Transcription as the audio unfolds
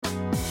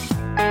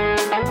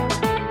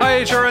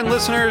HRN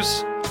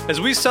listeners.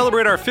 As we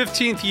celebrate our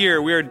 15th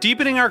year, we are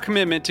deepening our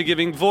commitment to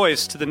giving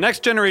voice to the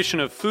next generation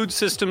of food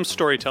systems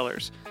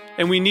storytellers,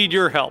 and we need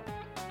your help.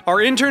 Our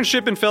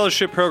internship and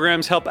fellowship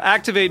programs help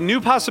activate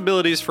new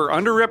possibilities for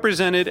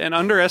underrepresented and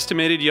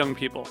underestimated young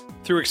people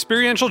through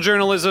experiential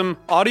journalism,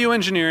 audio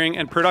engineering,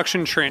 and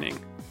production training.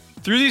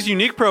 Through these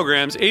unique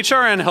programs,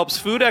 HRN helps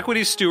food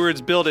equity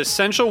stewards build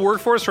essential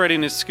workforce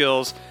readiness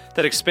skills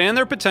that expand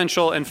their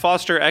potential and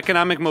foster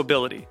economic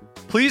mobility.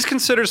 Please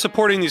consider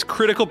supporting these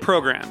critical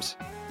programs.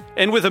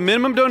 And with a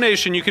minimum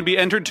donation, you can be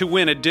entered to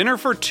win a dinner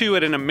for two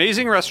at an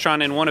amazing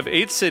restaurant in one of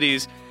 8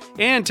 cities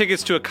and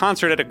tickets to a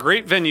concert at a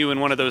great venue in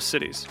one of those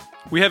cities.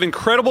 We have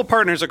incredible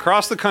partners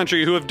across the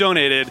country who have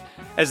donated,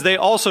 as they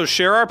also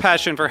share our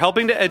passion for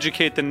helping to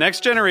educate the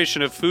next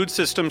generation of food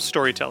systems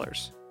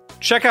storytellers.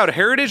 Check out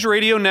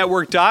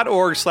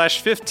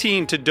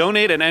heritageradionetwork.org/15 to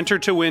donate and enter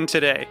to win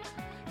today.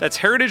 That's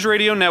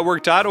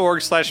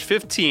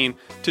heritageradionetwork.org/15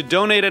 to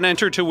donate and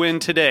enter to win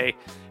today.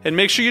 And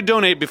make sure you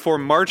donate before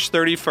March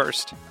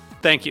 31st.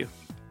 Thank you.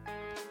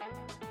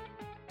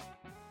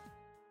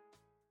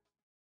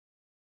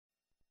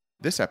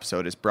 This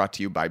episode is brought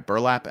to you by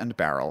Burlap and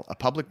Barrel, a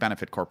public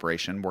benefit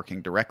corporation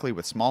working directly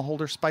with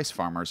smallholder spice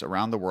farmers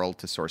around the world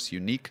to source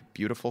unique,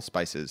 beautiful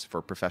spices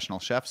for professional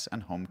chefs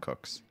and home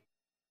cooks.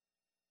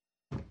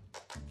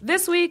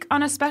 This week,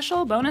 on a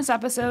special bonus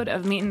episode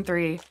of Meat and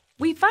Three,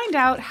 we find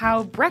out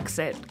how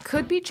Brexit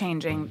could be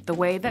changing the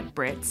way that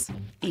Brits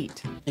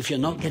eat. If you're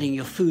not getting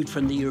your food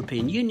from the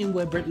European Union,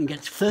 where Britain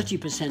gets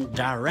 30%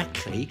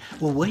 directly,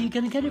 well, where are you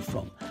going to get it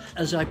from?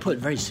 As I put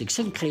very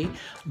succinctly,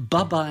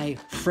 bye-bye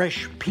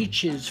fresh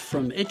peaches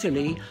from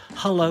Italy,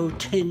 hello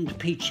tinned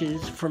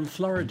peaches from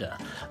Florida.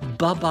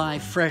 Bye-bye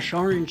fresh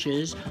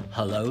oranges,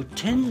 hello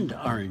tinned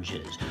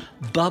oranges.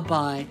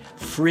 Bye-bye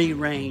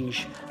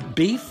free-range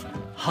beef,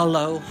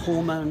 hello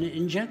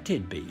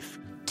hormone-injected beef.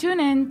 Tune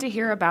in to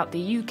hear about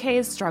the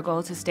UK's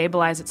struggle to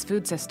stabilize its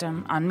food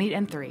system on Meat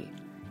and Three,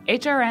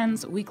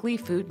 HRN's weekly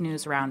food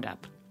news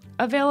roundup.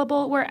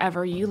 Available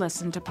wherever you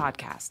listen to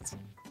podcasts.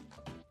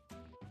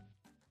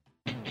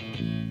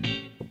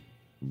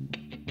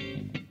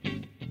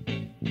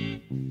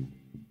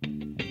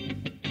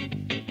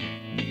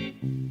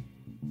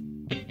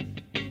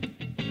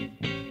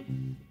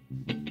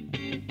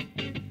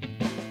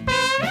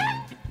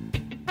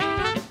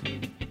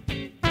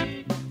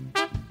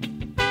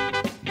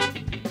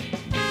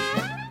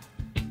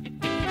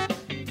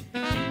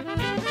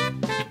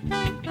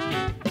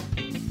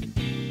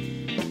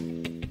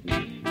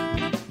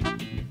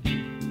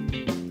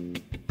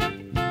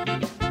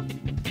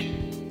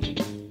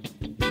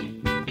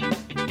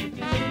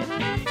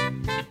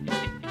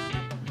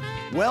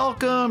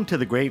 Welcome to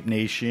the Grape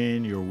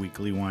Nation, your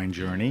weekly wine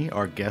journey.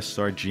 Our guests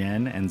are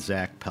Jen and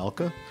Zach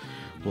Pelka.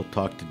 We'll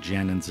talk to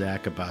Jen and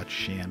Zach about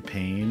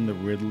champagne, the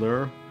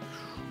Riddler,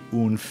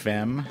 Une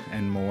Femme,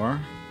 and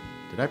more.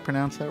 Did I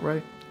pronounce that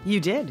right?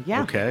 You did,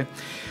 yeah. Okay.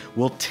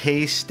 We'll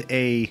taste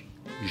a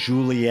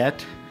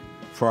Juliette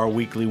for our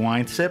weekly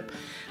wine sip.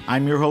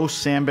 I'm your host,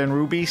 Sam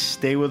Ben-Ruby.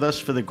 Stay with us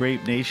for the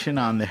Grape Nation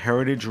on the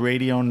Heritage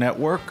Radio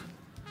Network.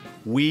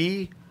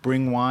 We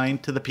bring wine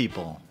to the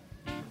people.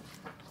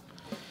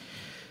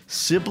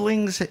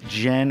 Siblings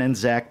Jen and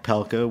Zach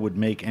Pelka would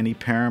make any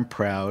parent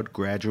proud,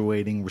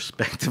 graduating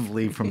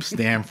respectively from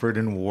Stanford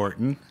and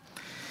Wharton.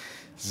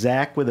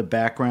 Zach, with a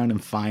background in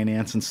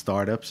finance and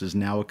startups, is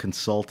now a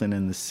consultant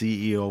and the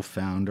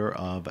CEO-founder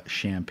of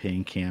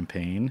Champagne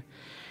Campaign.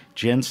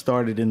 Jen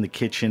started in the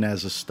kitchen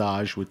as a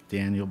stage with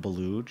Daniel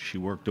Boulud. She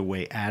worked her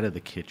way out of the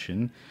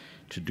kitchen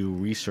to do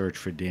research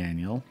for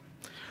Daniel.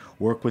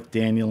 Worked with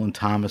Daniel and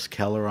Thomas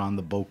Keller on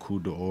the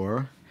Bocuse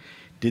d'Or.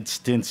 Did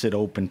stints at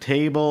Open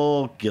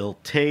Table,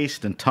 Guild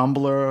Taste, and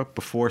Tumblr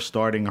before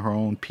starting her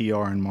own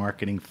PR and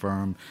marketing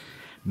firm,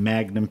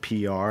 Magnum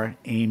PR,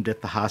 aimed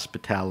at the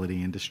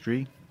hospitality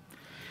industry.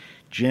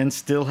 Jen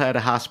still had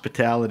a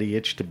hospitality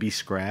itch to be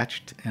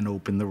scratched and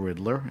opened the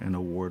Riddler, an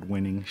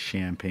award-winning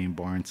champagne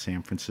bar in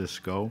San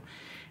Francisco,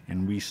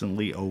 and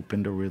recently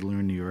opened a Riddler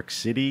in New York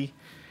City.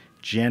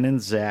 Jen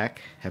and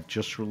Zach have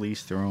just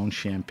released their own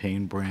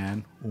champagne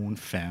brand, Une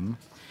Femme,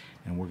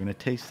 and we're going to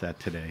taste that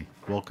today.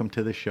 Welcome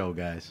to the show,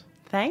 guys.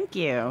 Thank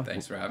you.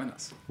 Thanks for having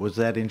us. Was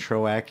that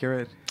intro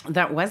accurate?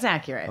 That was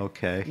accurate.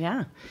 Okay.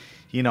 Yeah.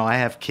 You know, I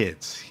have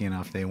kids. You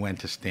know, if they went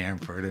to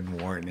Stanford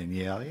and Wharton and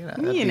Yale,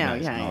 that'd be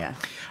nice. Yeah.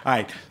 All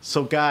right.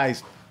 So,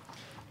 guys,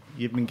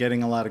 you've been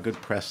getting a lot of good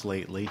press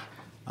lately,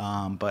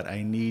 but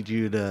I need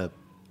you to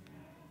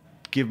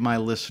give my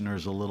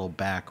listeners a little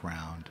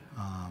background.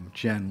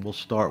 Jen, we'll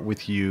start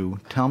with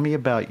you. Tell me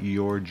about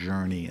your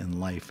journey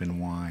in life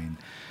and wine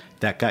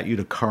that got you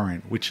to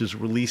current, which is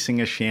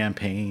releasing a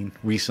champagne,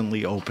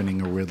 recently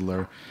opening a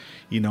Riddler,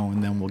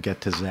 and then we'll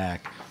get to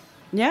Zach.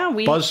 Yeah,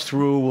 Buzz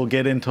through, we'll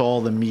get into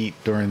all the meat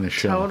during the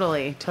show.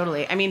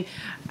 Totally. I mean,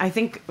 I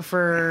think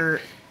for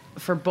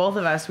both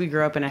of us, we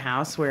grew up in a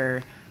house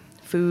where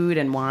food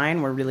and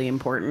wine were really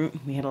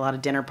important. We had a lot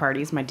of dinner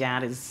parties. My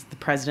dad is the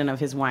president of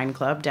his wine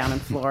club down in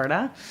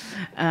Florida,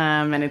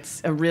 and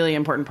it's a really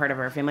important part of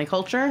our family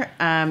culture.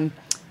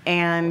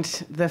 And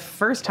the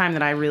first time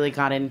that I really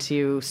got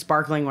into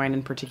sparkling wine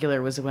in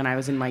particular was when I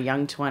was in my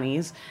young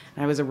 20s.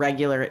 I was a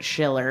regular at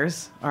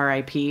Schiller's,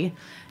 R.I.P.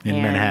 In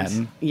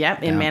Manhattan?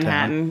 Yep, in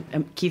Downtown.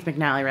 Manhattan, Keith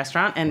McNally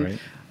restaurant. And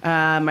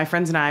my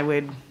friends and I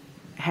would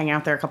hang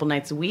out there a couple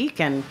nights a week,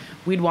 and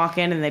we'd walk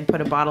in and they'd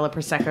put a bottle of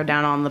Prosecco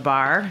down on the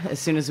bar. As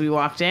soon as we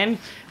walked in,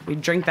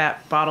 we'd drink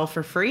that bottle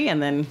for free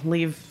and then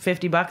leave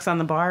 $50 on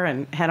the bar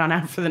and head on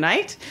out for the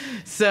night.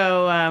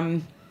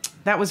 So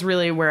that was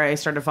really where I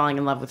started falling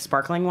in love with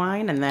sparkling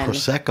wine. And then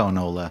Prosecco,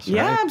 no less, right?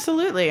 Yeah,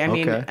 absolutely. I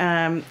mean,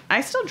 Okay.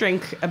 I still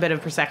drink a bit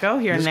of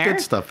Prosecco here There's and there.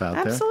 good stuff out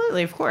there.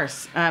 Absolutely, of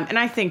course. And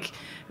I think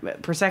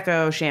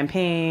Prosecco,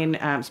 champagne,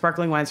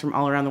 sparkling wines from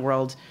all around the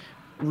world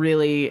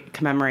really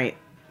commemorate,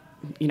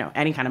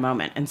 any kind of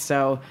moment. And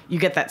so you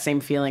get that same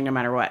feeling no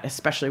matter what,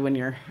 especially when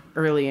you're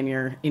early in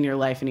your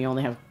life and you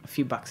only have a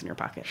few bucks in your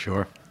pocket.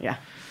 Sure. Yeah.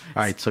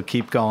 All right, so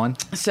keep going.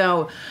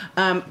 So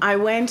I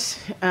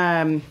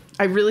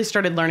really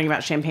started learning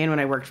about champagne when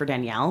I worked for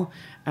Danielle.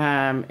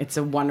 It's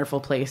a wonderful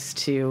place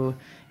to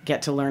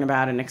get to learn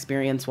about and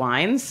experience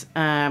wines.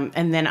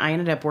 And then I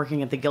ended up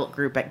working at the Gilt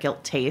Group at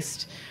Gilt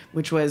Taste,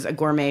 which was a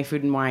gourmet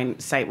food and wine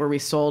site where we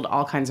sold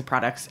all kinds of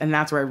products. And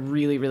that's where I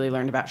really, really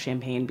learned about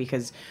champagne,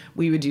 because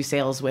we would do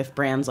sales with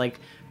brands like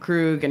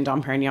Krug and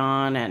Dom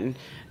Perignon and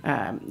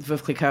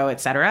Veuve Clicquot,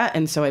 et cetera.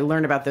 And so I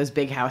learned about those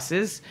big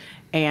houses.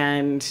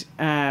 And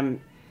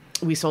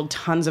we sold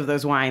tons of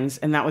those wines.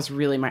 And that was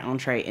really my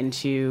entree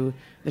into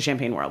the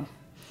champagne world.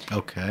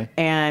 Okay.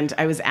 And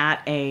I was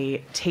at a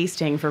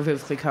tasting for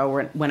Veuve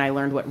Clicquot when I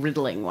learned what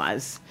riddling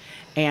was.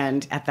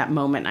 And at that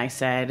moment, I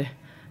said,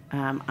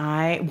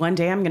 one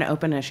day I'm going to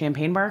open a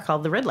champagne bar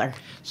called The Riddler.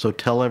 So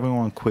tell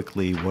everyone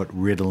quickly what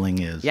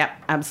riddling is.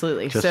 Yep,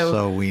 absolutely. Just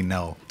so we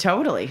know.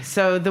 Totally.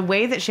 So the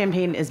way that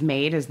champagne is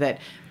made is that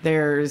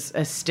there's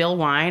a still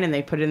wine and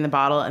they put it in the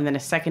bottle, and then a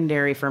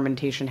secondary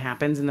fermentation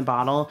happens in the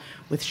bottle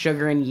with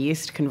sugar and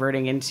yeast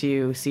converting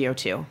into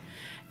CO2.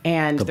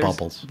 And the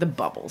bubbles. The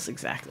bubbles,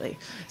 exactly.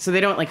 So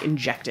they don't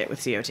inject it with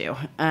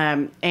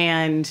CO2.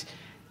 And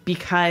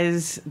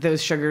because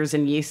those sugars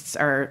and yeasts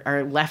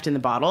are left in the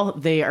bottle,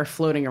 they are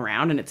floating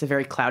around, and it's a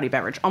very cloudy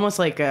beverage, almost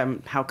like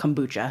how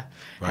kombucha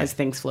has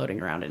things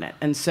floating around in it.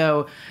 And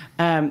so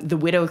the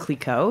widow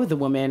Clicquot, the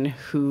woman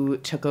who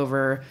took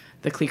over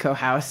the Clicquot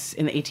house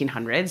in the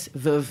 1800s,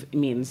 veuve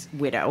means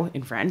widow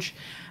in French,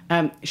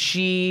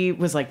 she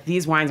was like,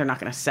 these wines are not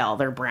going to sell.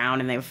 They're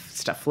brown and they have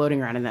stuff floating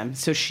around in them.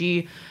 So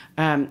she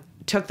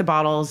took the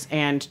bottles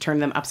and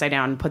turned them upside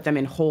down and put them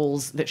in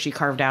holes that she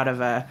carved out of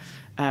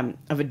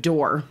a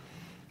door,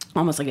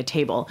 almost like a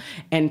table,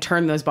 and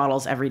turned those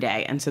bottles every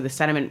day. And so the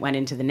sediment went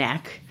into the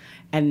neck,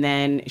 and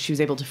then she was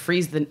able to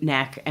freeze the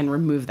neck and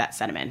remove that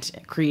sediment,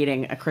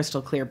 creating a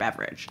crystal clear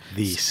beverage.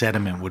 The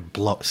sediment would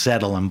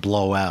settle and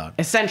blow out.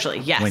 Essentially,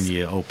 yes. When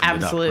you open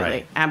it up,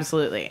 right?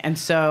 Absolutely. And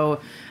so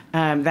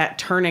that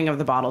turning of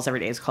the bottles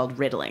every day is called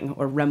riddling,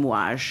 or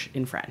remuage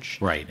in French.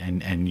 Right,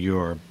 and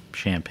your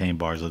champagne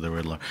bars are the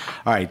Riddler.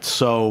 All right,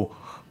 so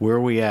where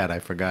are we at? I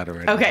forgot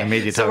already. Okay, I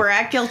made you so we're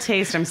at Gilt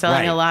Taste. I'm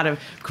selling a lot of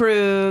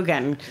Krug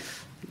and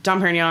Dom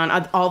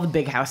Perignon, all the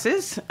big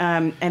houses.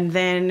 And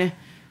then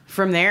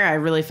from there, I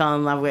really fell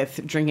in love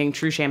with drinking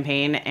true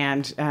champagne.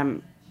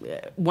 And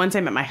once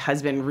I met my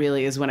husband,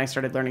 really is when I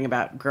started learning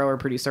about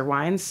grower-producer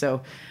wines.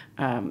 So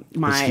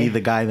was he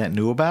the guy that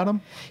knew about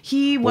him?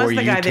 He was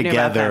the guy that knew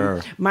about them.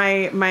 Together?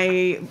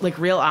 My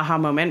real aha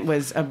moment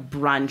was a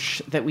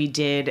brunch that we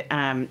did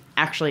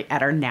actually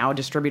at our now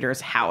distributor's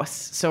house.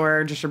 So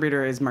our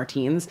distributor is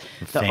Martine's.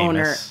 The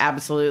owner,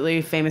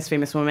 absolutely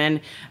famous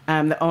woman.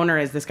 The owner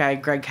is this guy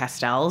Greg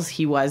Castells.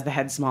 He was the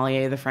head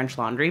sommelier of the French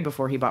Laundry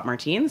before he bought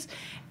Martine's,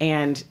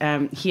 and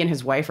he and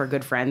his wife are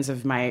good friends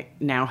of my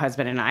now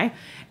husband and I.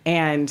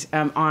 And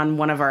on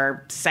one of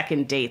our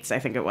second dates, I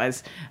think it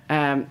was,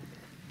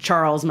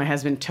 Charles, my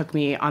husband, took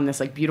me on this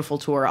beautiful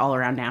tour all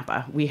around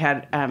Napa. We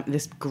had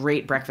this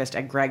great breakfast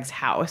at Greg's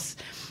house.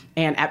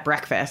 And at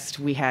breakfast,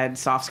 we had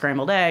soft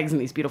scrambled eggs and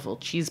these beautiful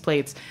cheese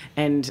plates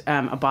and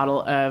a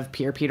bottle of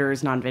Pierre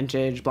Peter's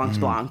non-vintage Blanc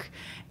Blanc.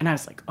 And I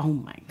was like, oh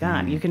my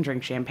God, you can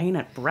drink champagne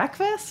at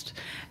breakfast?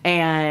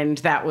 And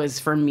that was,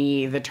 for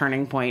me, the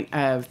turning point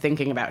of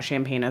thinking about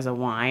champagne as a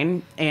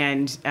wine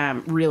and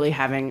really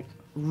having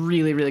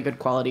really, really good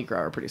quality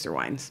grower-producer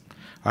wines.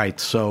 All right,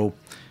 so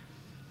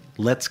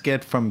let's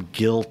get from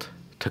Gilt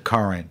to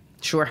current.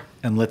 Sure.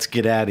 And let's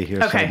get out of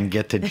here so I can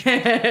get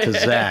to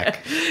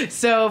Zach.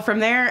 So from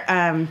there,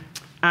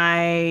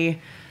 I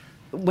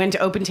went to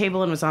Open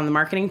Table and was on the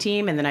marketing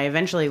team. And then I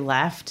eventually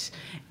left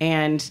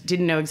and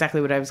didn't know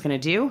exactly what I was going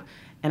to do.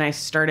 And I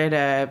started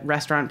a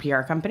restaurant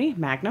PR company,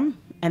 Magnum.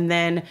 And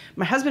then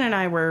my husband and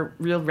I were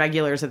real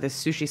regulars at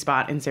this sushi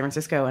spot in San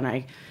Francisco.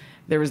 And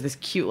there was this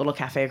cute little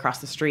cafe across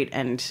the street,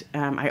 and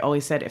I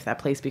always said, if that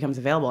place becomes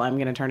available, I'm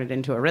going to turn it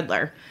into a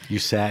Riddler. You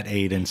sat,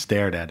 ate, and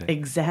stared at it.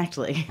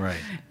 Exactly. Right.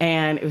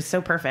 And it was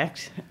so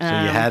perfect. So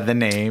you had the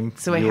name.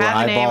 So I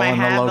had the name, I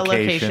had the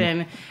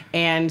location,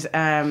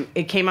 and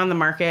it came on the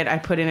market. I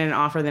put in an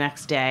offer the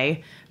next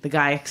day. The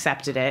guy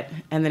accepted it,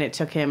 and then it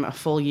took him a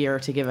full year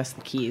to give us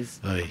the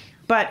keys. Oy.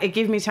 but it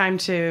gave me time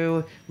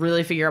to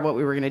really figure out what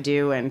we were going to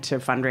do and to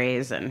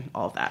fundraise and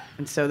all of that.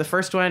 And so the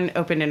first one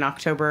opened in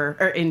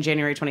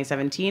January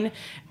 2017,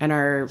 and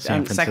our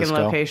second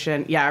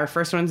location, our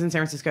first one's in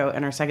San Francisco,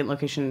 and our second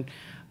location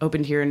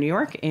opened here in New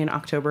York in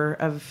October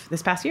of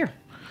this past year.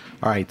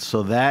 All right,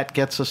 so that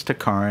gets us to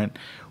current.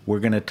 We're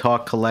going to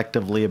talk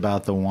collectively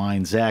about the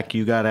wine. Zach,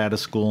 you got out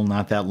of school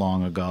not that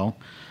long ago.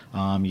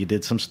 You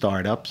did some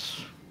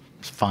startups,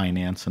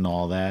 finance and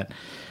all that.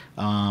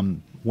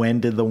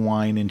 When did the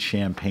wine and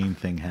champagne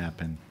thing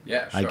happen?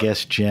 Yeah, sure. I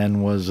guess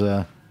Jen was...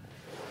 so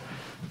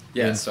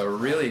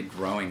really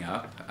growing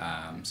up,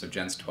 so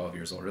Jen's 12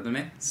 years older than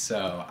me,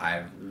 so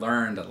I've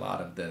learned a lot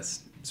of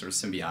this sort of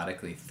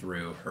symbiotically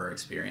through her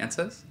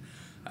experiences.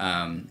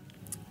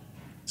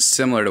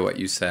 Similar to what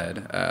you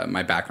said,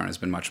 my background has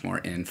been much more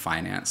in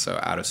finance.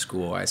 So out of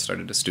school, I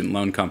started a student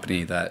loan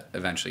company that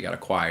eventually got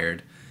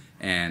acquired,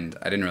 and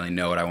I didn't really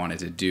know what I wanted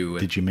to do.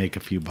 Did you make a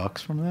few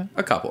bucks from that?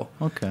 A couple.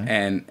 Okay.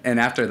 And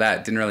after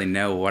that, didn't really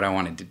know what I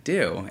wanted to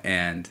do,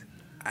 and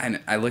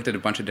I looked at a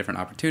bunch of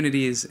different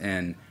opportunities,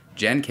 and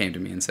Jen came to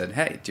me and said,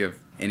 "Hey, do you have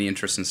any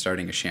interest in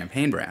starting a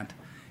champagne brand?"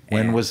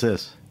 When was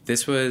this?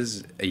 This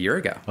was a year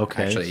ago.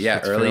 Okay. Actually, yeah,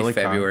 early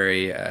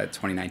February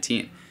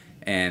 2019.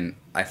 And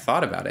I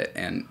thought about it,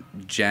 and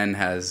Jen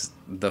has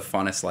the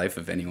funnest life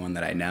of anyone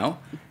that I know,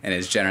 and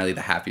is generally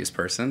the happiest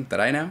person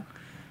that I know.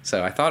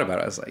 So I thought about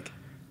it. I was like,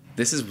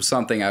 this is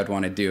something I would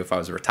want to do if I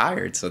was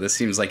retired, so this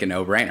seems like a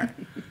no-brainer.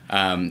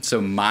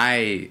 So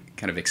my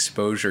kind of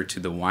exposure to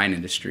the wine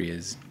industry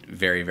is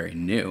very, very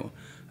new.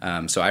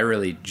 So I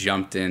really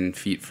jumped in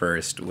feet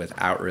first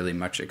without really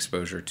much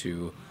exposure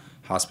to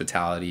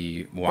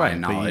hospitality,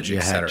 wine knowledge,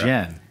 etc.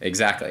 Jen.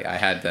 Exactly. I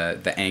had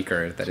the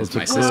anchor that is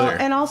my Well, sister.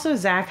 and also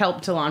Zach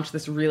helped to launch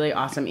this really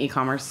awesome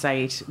e-commerce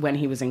site when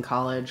he was in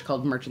college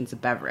called Merchants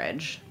of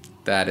Beverage.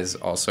 That is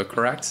also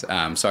correct.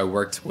 So I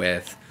worked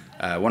with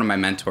one of my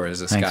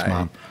mentors, this Thanks, guy.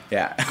 Mom.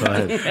 Yeah. Go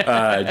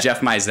ahead.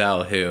 Jeff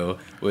Mizell, who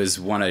was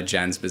one of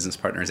Jen's business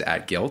partners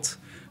at Gilt.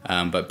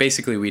 But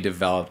basically we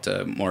developed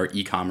a more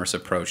e-commerce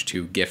approach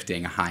to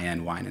gifting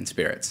high-end wine and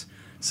spirits.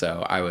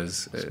 So I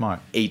was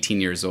 18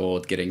 years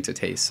old, getting to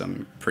taste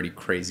some pretty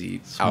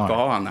crazy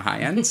alcohol on the high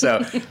end.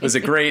 So it was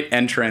a great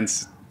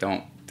entrance.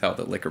 Don't tell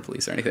the liquor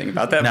police or anything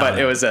about that, but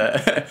it was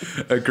a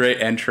great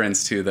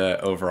entrance to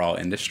the overall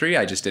industry.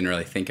 I just didn't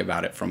really think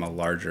about it from a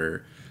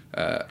larger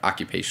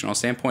occupational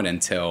standpoint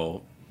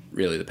until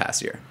really the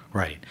past year.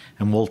 Right,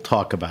 and we'll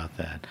talk about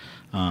that.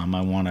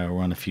 I want to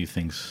run a few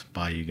things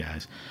by you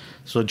guys.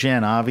 So,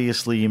 Jen,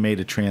 obviously you made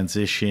a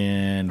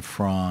transition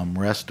from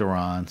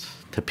restaurants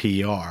to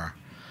PR.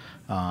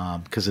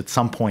 Because at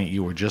some point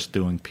you were just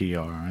doing PR.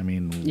 I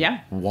mean,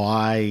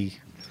 why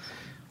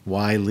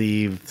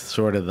leave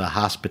sort of the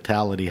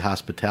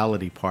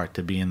hospitality part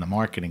to be in the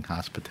marketing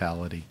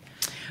hospitality?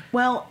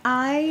 Well,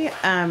 my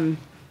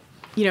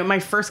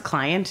first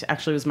client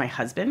actually was my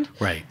husband.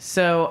 Right.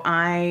 So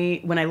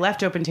when I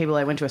left Open Table,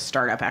 I went to a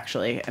startup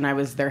actually, and I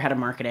was their head of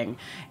marketing,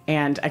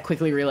 and I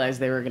quickly realized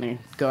they were going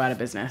to go out of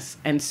business.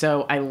 And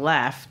so I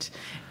left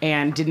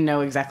and didn't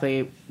know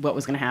exactly what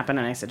was going to happen.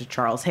 And I said to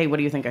Charles, "Hey, what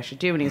do you think I should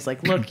do?" And he's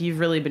like, "Look, you've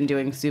really been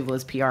doing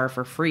Suvla's PR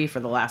for free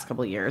for the last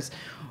couple of years.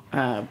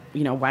 Why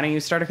don't you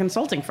start a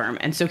consulting firm?"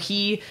 And so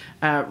he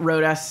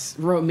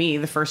wrote me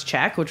the first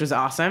check, which was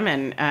awesome.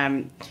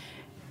 And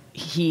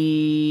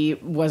he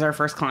was our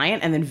first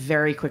client, and then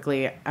very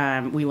quickly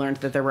we learned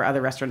that there were other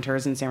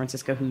restaurateurs in San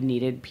Francisco who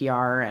needed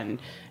PR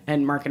and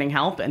marketing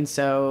help, and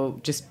so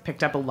just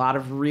picked up a lot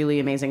of really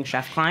amazing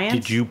chef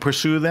clients. Did you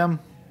pursue them?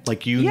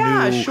 Like you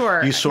knew,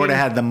 sure. You sort of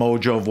had the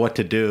mojo of what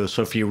to do,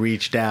 so if you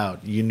reached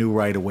out, you knew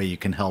right away you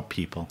can help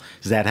people.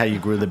 Is that how you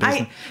grew the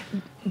business?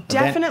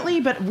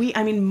 Definitely, but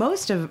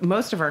most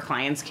of our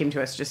clients came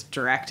to us just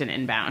direct and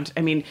inbound.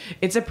 I mean,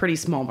 it's a pretty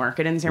small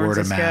market in San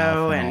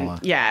Francisco, and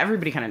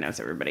everybody kind of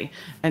knows everybody.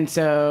 And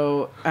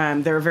so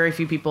there are very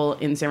few people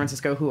in San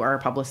Francisco who are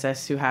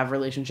publicists who have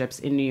relationships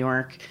in New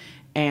York,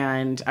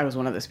 and I was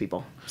one of those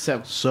people.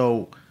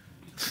 So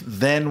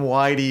then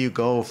why do you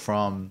go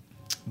from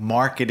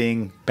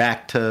marketing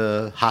back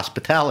to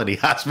hospitality?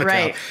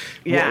 Right.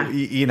 Yeah.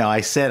 Well,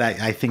 I said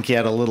I think you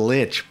had a little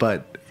itch,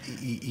 but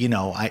you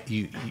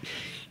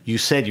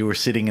said you were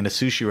sitting in a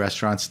sushi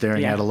restaurant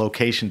staring at a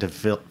location to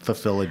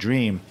fulfill a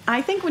dream.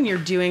 I think when you're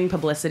doing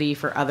publicity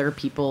for other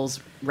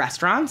people's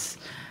restaurants,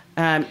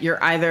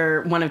 you're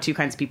either one of two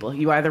kinds of people.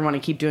 You either want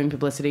to keep doing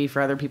publicity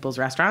for other people's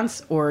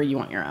restaurants, or you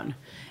want your own.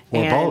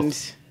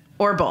 Both.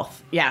 Or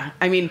both. Yeah.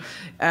 I mean,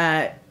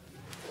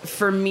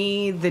 for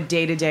me, the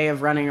day-to-day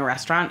of running a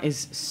restaurant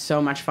is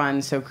so much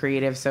fun, so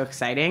creative, so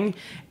exciting.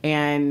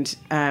 And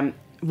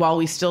while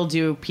we still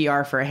do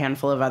PR for a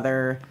handful of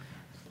other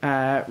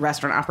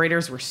restaurant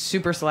operators, we're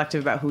super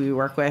selective about who we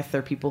work with.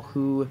 They're people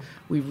who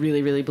we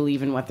really, really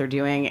believe in what they're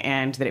doing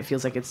and that it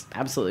feels like it's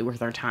absolutely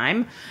worth our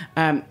time.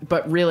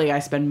 But really, I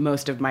spend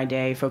most of my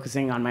day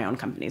focusing on my own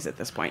companies at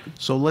this point.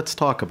 So let's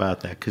talk about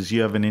that, because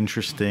you have an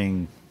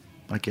interesting,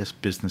 I guess,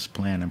 business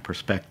plan and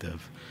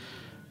perspective.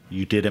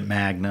 You did at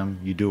Magnum,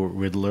 you do at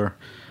Riddler.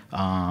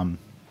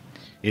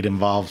 It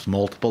involves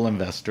multiple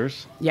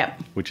investors.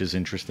 Yep. Which is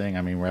interesting.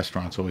 I mean,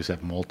 restaurants always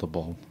have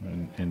multiple.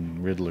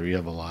 In Riddler, you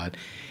have a lot.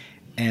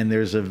 And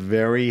there's a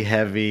very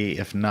heavy,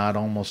 if not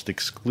almost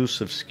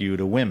exclusive skew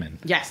to women.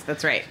 Yes,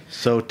 that's right.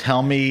 So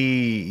tell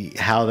me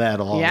how that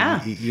all,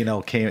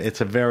 came. It's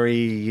a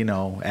very,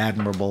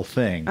 admirable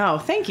thing. Oh,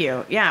 thank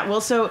you. Yeah.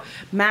 Well, so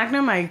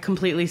Magnum, I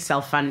completely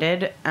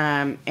self-funded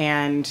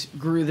and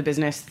grew the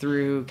business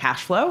through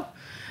cash flow.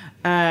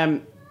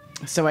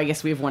 So I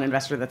guess we have one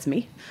investor, that's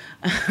me.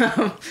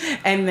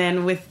 And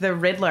then with the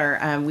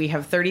Riddler, we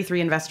have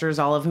 33 investors,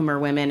 all of whom are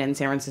women in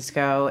San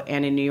Francisco,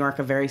 and in New York,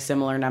 a very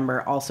similar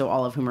number, also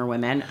all of whom are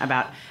women,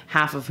 about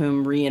half of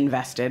whom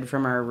reinvested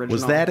from our original.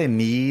 Was that a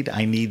need?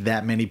 I need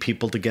that many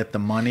people to get the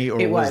money?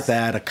 Or was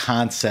that a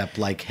concept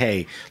like,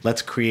 hey,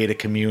 let's create a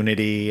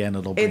community and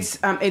it'll be... It's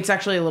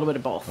actually a little bit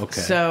of both. Okay.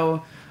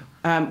 So...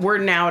 we're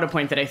now at a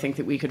point that I think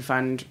that we could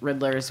fund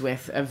Riddlers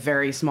with a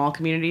very small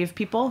community of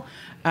people,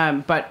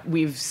 but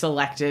we've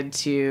selected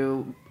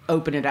to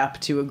open it up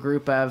to a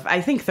group of,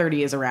 I think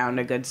 30 is around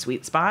a good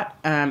sweet spot.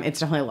 It's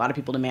definitely a lot of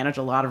people to manage,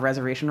 a lot of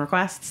reservation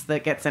requests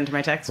that get sent to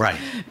my text. Right.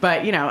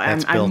 But,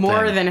 I'm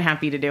more than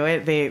happy to do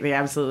it. They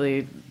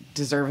absolutely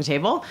deserve a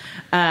table.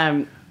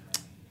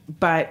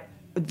 But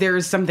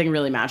there's something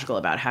really magical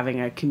about having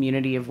a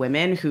community of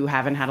women who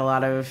haven't had a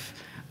lot of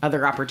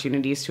other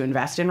opportunities to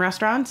invest in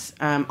restaurants.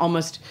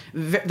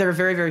 There are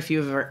very, very few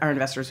of our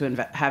investors who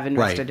have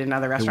invested in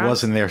other restaurants. It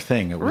wasn't their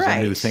thing. It was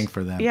a new thing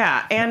for them.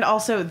 Yeah, and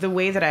also the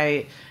way that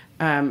I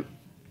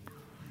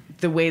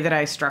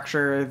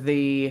structure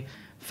the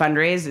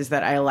fundraise is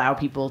that I allow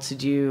people to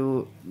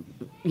do,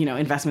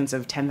 investments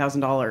of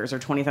 $10,000 or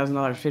 $20,000,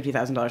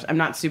 $50,000. I'm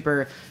not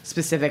super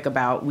specific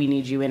about we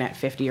need you in at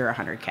 50 or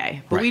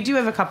 100K. But we do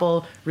have a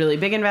couple really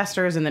big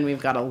investors, and then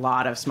we've got a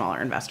lot of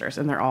smaller investors,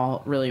 and they're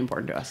all really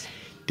important to us.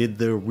 Did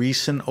the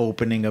recent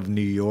opening of New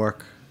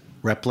York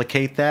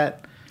replicate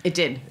that? It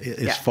did.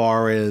 As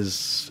far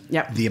as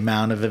the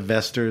amount of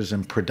investors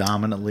and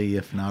predominantly,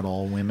 if not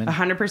all, women?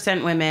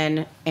 100%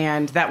 women,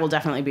 and that will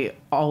definitely be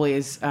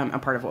always a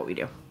part of what we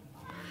do.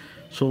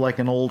 So like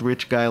an old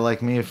rich guy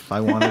like me, if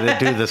I wanted to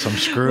do this, I'm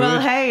screwed? Well,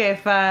 hey, if...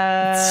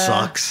 it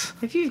sucks.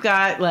 If you've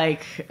got,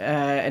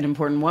 an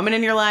important woman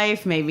in your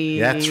life, maybe...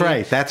 That's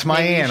right. That's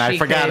my aunt. I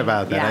forgot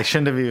about that. Yeah. I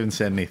shouldn't have even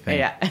said anything.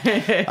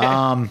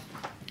 Yeah.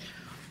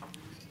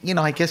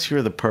 I guess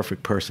you're the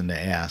perfect person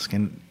to ask,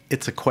 and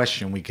it's a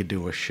question we could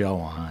do a show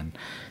on,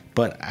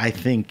 but I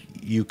think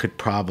you could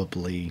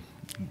probably,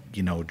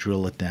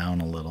 drill it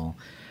down a little.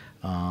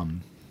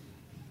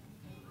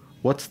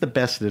 What's the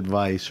best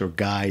advice or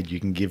guide you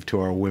can give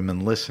to our women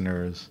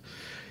listeners,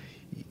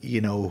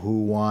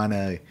 who want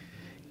to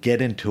get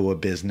into a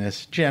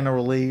business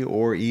generally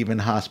or even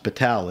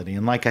hospitality?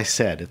 And like I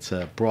said, it's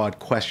a broad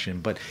question,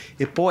 but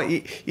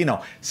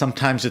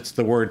sometimes it's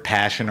the word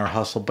passion or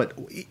hustle, but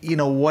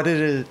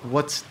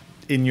what's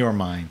in your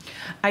mind?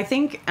 I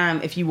think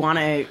if you want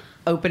to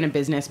open a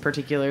business,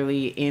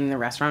 particularly in the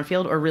restaurant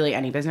field or really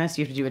any business,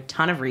 you have to do a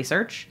ton of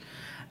research.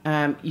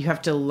 You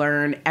have to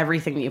learn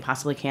everything that you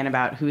possibly can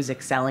about who's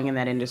excelling in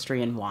that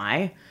industry and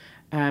why.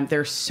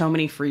 There's so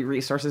many free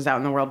resources out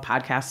in the world,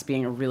 podcasts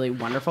being a really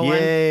wonderful one.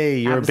 Yay,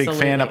 you're Absolutely. A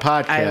big fan of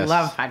podcasts. I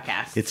love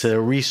podcasts. It's a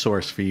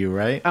resource for you,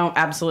 right? Oh,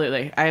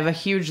 absolutely. I have a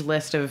huge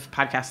list of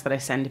podcasts that I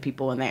send to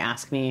people when they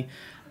ask me,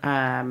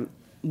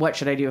 what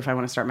should I do if I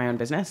want to start my own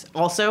business?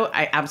 Also,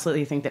 I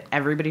absolutely think that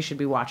everybody should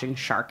be watching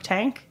Shark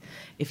Tank.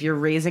 If you're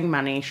raising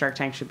money, Shark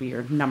Tank should be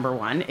your number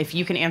one. If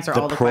you can answer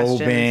all the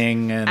questions,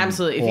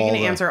 absolutely. If you can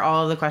answer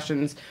all of the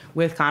questions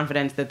with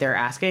confidence that they're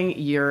asking,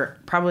 you're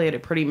probably at a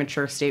pretty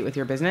mature state with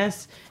your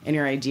business and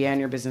your idea and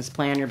your business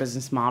plan, your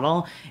business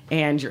model,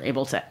 and you're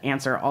able to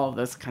answer all of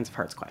those kinds of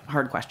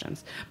hard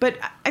questions. But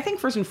I think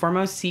first and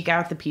foremost, seek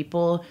out the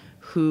people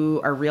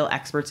who are real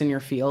experts in your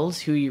field,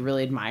 who you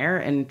really admire,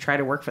 and try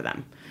to work for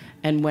them.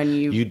 And when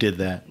you did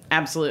that,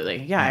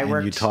 absolutely, yeah, I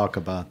worked. You talk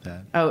about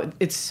that. Oh,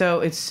 it's so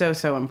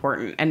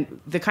important,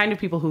 and the kind of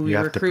people who we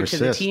recruit to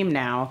the team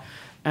now,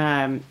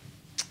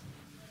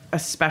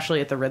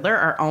 especially at the Riddler,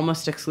 are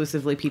almost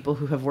exclusively people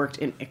who have worked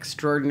in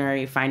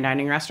extraordinary fine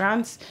dining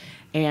restaurants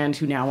and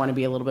who now want to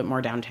be a little bit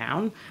more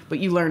downtown. But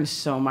you learn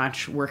so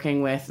much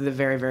working with the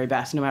very, very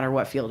best, no matter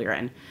what field you're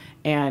in.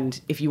 And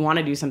if you want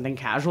to do something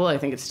casual, I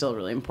think it's still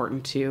really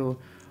important to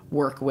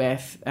work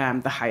with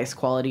the highest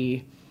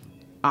quality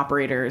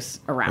operators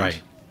around.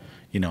 Right.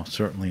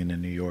 Certainly in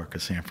New York or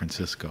San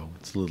Francisco,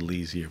 it's a little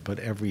easier, but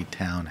every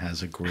town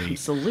has a great...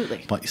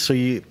 Absolutely. But so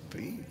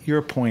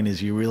your point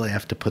is you really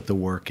have to put the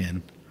work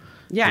in.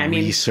 Yeah,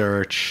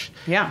 research.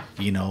 Yeah.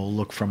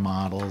 Look for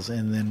models,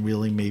 and then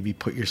really maybe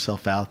put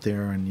yourself out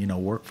there and,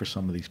 work for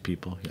some of these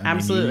people.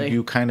 Absolutely.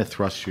 You kind of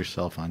thrust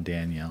yourself on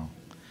Danielle.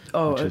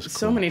 Oh,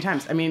 so many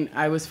times.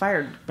 I was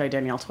fired by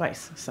Danielle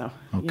twice, so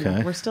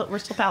okay. We're still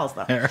pals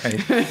though. All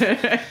right.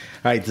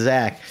 All right,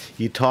 Zach,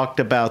 you talked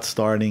about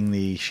starting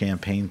the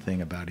champagne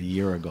thing about a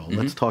year ago. Mm-hmm.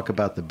 Let's talk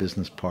about the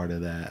business part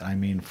of that.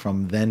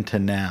 From then to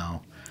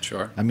now.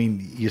 Sure.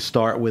 You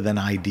start with an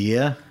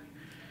idea,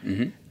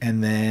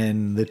 And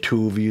then the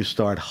two of you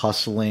start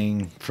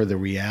hustling for the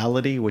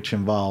reality, which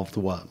involved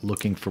what?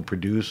 Looking for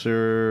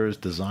producers,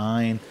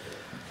 design?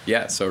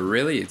 Yeah, so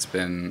really it's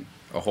been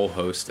a whole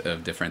host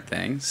of different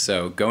things.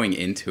 So going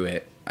into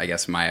it, I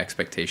guess my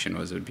expectation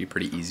was it would be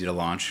pretty easy to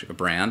launch a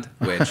brand,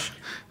 which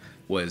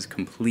was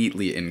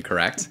completely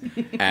incorrect,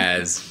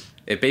 as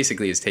it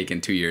basically has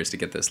taken 2 years to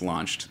get this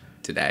launched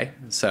today.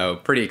 So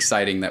pretty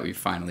exciting that we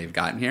finally have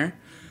gotten here.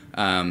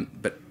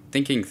 But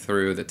thinking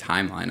through the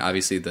timeline,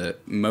 obviously the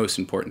most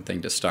important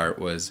thing to start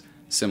was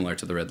similar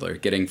to the Riddler,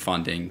 getting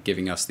funding,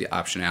 giving us the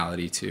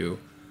optionality to,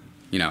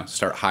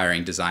 start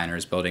hiring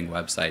designers, building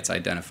websites,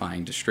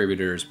 identifying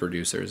distributors,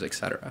 producers,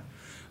 etc.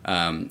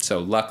 So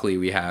luckily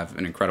we have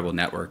an incredible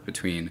network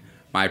between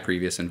my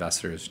previous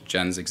investors,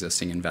 Jen's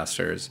existing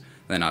investors,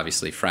 then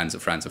obviously friends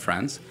of friends of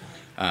friends.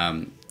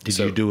 Did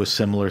you do a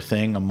similar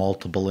thing, a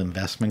multiple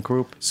investment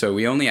group? So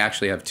we only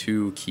actually have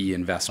 2 key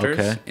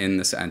investors in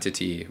this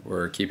entity.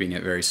 We're keeping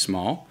it very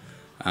small.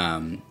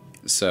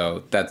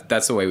 So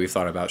that's the way we've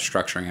thought about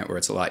structuring it, where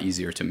it's a lot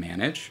easier to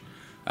manage.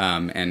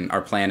 And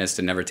our plan is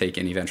to never take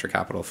any venture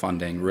capital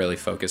funding, really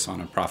focus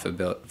on a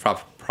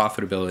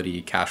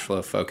profitability, cash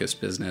flow focused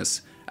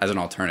business as an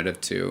alternative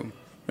to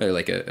really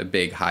like a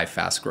big, high,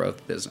 fast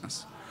growth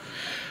business.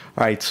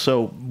 All right,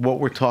 so what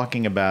we're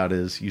talking about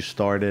is you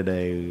started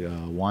a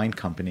wine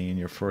company, and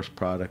your first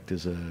product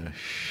is a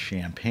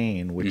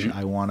champagne, which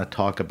I want to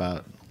talk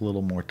about a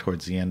little more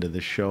towards the end of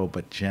the show.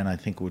 But Jen, I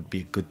think it would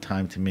be a good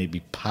time to maybe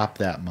pop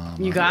that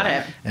mama. You got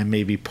it. And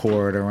maybe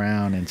pour it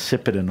around and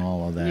sip it and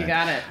all of that. You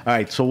got it. All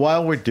right, so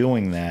while we're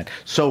doing that,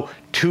 so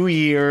 2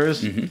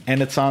 years and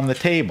it's on the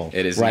table.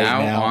 It is right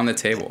now on the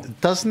table.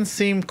 It doesn't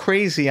seem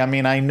crazy. I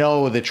mean, I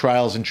know the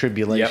trials and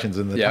tribulations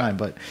in the time,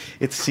 but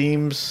it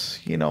seems,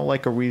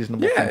 like a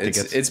reasonable thing to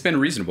get. It's been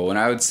reasonable. And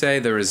I would say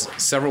there was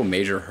several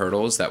major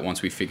hurdles that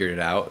once we figured it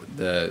out,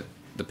 the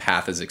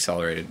path has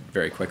accelerated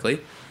very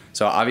quickly.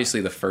 So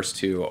obviously the first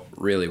 2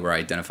 really were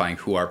identifying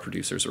who our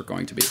producers were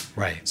going to be.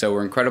 Right. So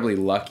we're incredibly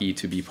lucky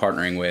to be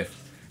partnering with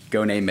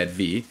Gonay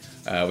Medvi,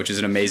 which is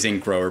an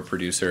amazing grower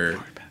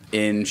producer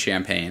in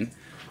Champagne.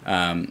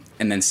 And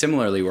then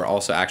similarly, we're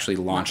also actually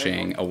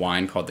launching a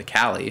wine called the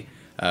Cali,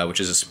 which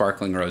is a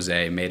sparkling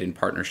rosé made in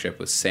partnership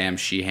with Sam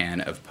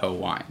Sheehan of Poe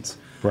Wines.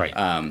 Right.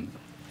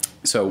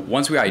 So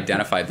once we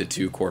identified the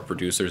 2 core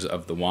producers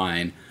of the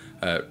wine,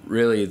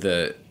 really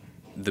the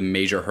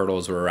major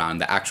hurdles were around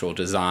the actual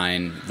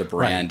design, the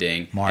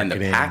branding, and the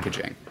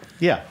packaging.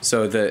 Yeah.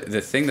 So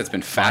the thing that's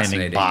been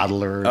fascinating,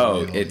 bottlers.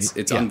 Oh,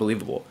 it's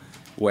unbelievable.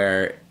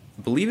 Where,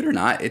 believe it or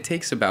not, it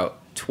takes about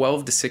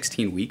 12 to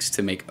 16 weeks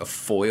to make a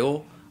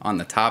foil on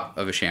the top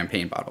of a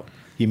champagne bottle.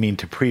 You mean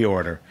to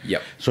pre-order?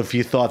 Yep. So if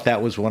you thought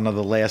that was one of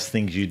the last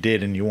things you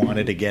did and you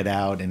wanted to get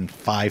out in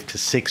 5 to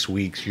 6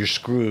 weeks, you're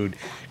screwed,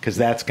 because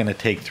that's going to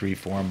take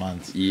 3-4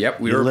 months. Yep.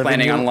 We were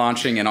planning on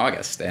launching in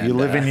August. And, you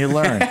live and you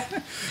learn.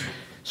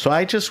 So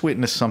I just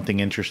witnessed something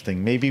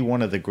interesting. Maybe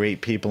one of the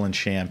great people in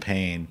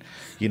Champagne,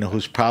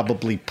 who's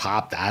probably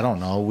popped, I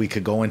don't know, we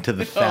could go into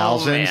the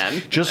thousands,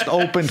 just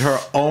opened her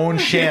own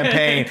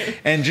champagne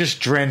and just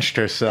drenched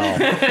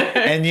herself.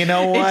 And you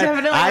know what? It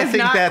definitely was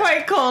not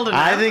quite cold enough.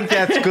 I think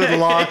that's good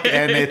luck,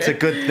 and it's a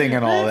good thing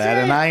and all that.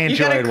 Right. And I enjoyed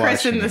watching it. You got to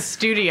christen the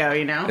studio,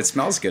 It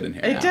smells good in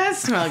here. It does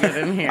smell good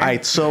in here. All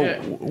right,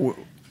 so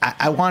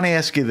I want to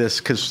ask you this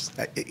because,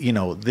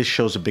 this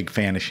show's a big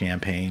fan of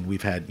champagne.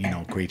 We've had,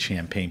 great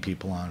champagne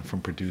people on,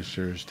 from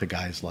producers to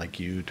guys like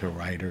you to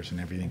writers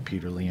and everything,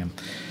 Peter Liam.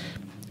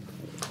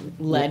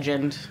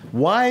 Legend.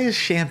 Why is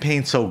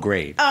champagne so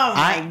great? Oh,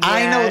 my gosh.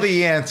 I know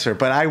the answer,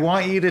 but I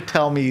want you to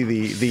tell me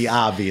the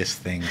obvious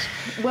things.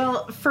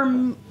 Well,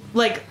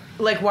 like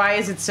why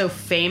is it so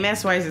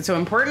famous? Why is it so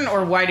important?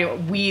 Or why do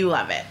we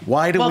love it?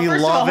 Why do we love it?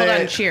 First of all, hold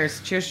on.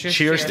 Cheers.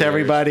 Cheers to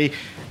everybody.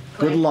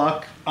 Good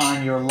luck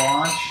on your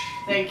launch.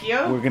 Thank you.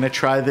 We're going to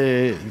try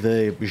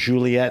the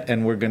Juliet,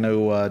 and we're going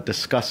to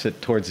discuss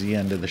it towards the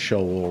end of the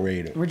show. We'll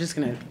rate it. We're just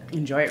going to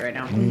enjoy it right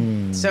now.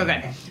 So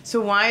good. So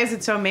why is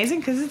it so amazing?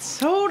 Because it's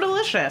so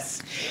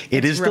delicious.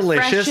 It's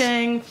delicious.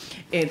 Refreshing.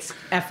 It's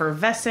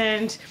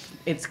effervescent.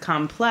 It's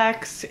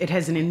complex. It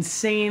has an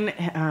insane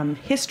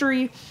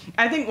history.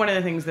 I think one of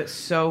the things that's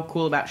so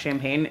cool about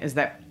Champagne is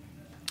that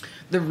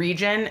the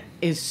region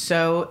is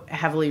so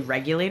heavily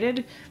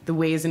regulated. The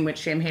ways in which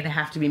champagne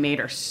have to be made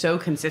are so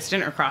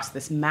consistent across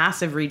this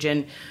massive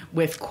region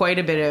with quite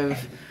a bit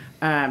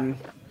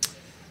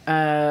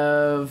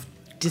of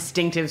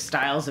distinctive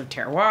styles of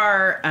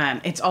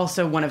terroir. It's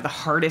also one of the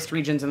hardest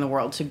regions in the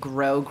world to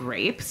grow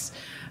grapes.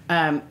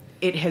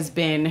 It has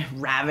been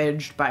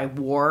ravaged by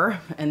war,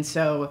 and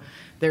so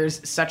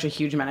there's such a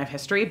huge amount of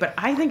history. But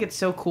I think it's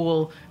so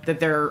cool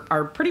that there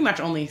are pretty much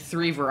only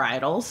 3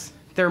 varietals.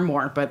 There are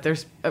more, but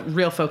there's a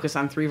real focus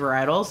on 3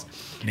 varietals.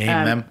 Name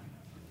them.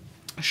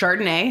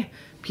 Chardonnay,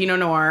 Pinot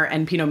Noir,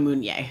 and Pinot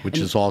Meunier. Which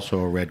is also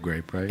a red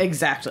grape, right?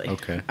 Exactly.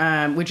 Okay.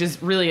 Which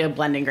is really a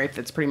blending grape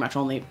that's pretty much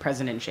only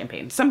present in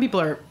Champagne. Some people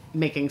are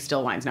making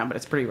still wines now, but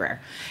it's pretty rare.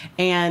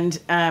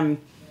 And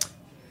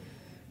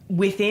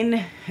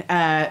within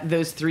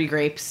those 3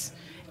 grapes,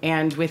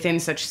 And within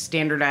such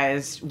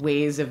standardized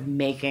ways of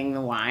making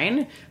the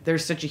wine,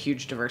 there's such a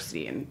huge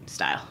diversity in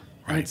style.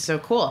 And it's so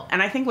cool.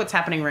 And I think what's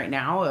happening right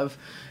now of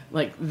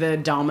like the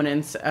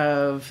dominance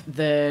of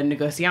the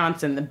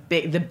negociants and the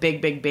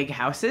big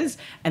houses,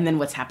 and then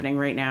what's happening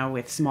right now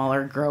with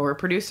smaller grower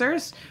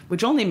producers,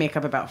 which only make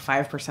up about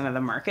 5% of the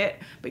market,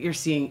 but you're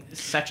seeing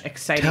such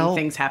exciting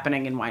things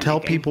happening in winemaking. Tell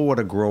people what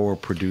a grower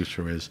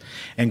producer is.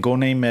 And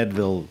Gonay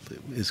Medville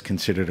is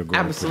considered a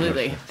grower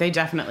Absolutely. producer. They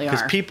definitely are.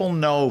 Because people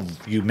know,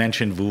 you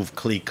mentioned Veuve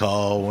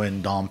Clicquot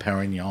and Dom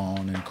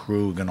Perignon and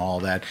Krug and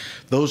all that.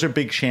 Those are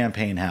big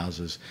champagne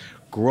houses.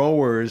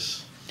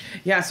 Growers...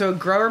 Yeah, so a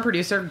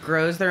grower-producer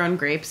grows their own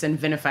grapes and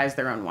vinifies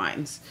their own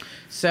wines.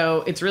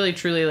 So it's really,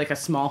 truly like a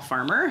small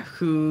farmer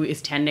who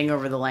is tending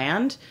over the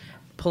land,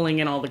 pulling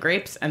in all the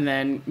grapes, and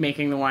then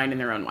making the wine in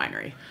their own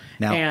winery.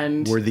 Now,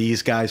 were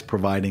these guys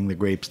providing the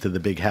grapes to the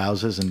big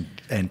houses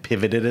and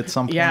pivoted at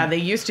some point? Yeah, they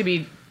used to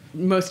be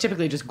most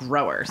typically just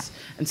growers.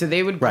 And so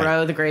they would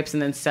grow the grapes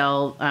and then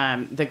sell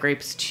the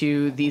grapes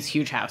to these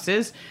huge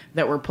houses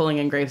that were pulling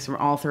in grapes from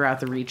all throughout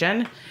the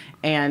region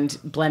and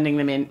blending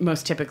them in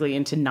most typically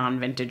into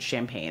non-vintage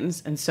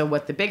champagnes. And so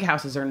what the big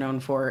houses are known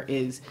for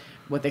is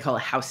what they call a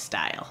house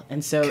style.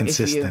 And so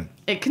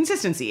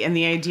consistency. And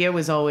the idea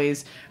was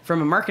always,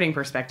 from a marketing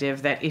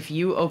perspective, that if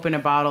you open a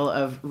bottle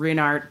of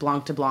Ruinart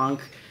Blanc de Blanc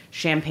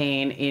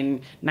champagne in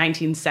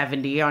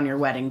 1970 on your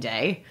wedding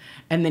day,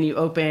 and then you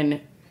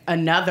open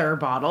another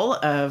bottle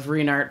of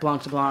Ruinart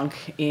Blanc de Blanc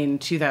in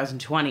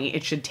 2020,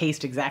 it should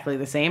taste exactly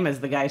the same as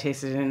the guy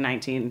tasted in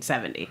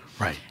 1970.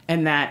 Right.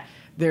 And that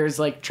there's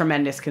like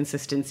tremendous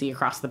consistency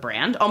across the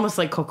brand, almost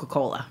like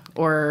Coca-Cola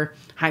or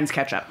Heinz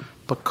ketchup.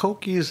 But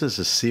Coke uses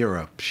a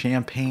syrup.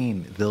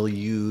 Champagne, they'll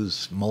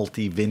use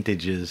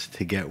multi-vintages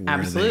to get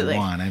where they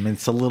want. I mean,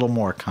 it's a little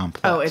more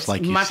complex. Oh, it's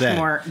like much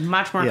more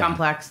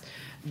complex.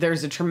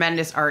 There's a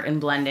tremendous art in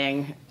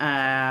blending,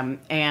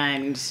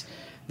 and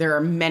there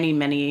are many,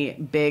 many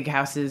big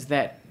houses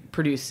that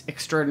produce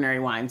extraordinary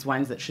wines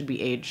that should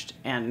be aged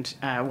and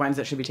wines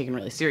that should be taken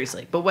really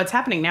seriously. But what's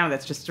happening now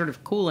that's just sort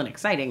of cool and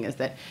exciting is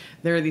that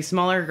there are these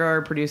smaller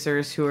grower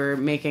producers who are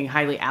making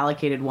highly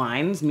allocated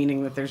wines,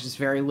 meaning that there's just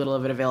very little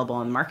of it available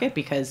on the market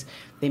because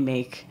they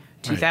make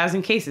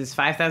 2,000 cases,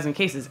 5,000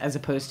 cases, as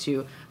opposed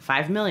to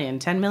 5 million,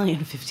 10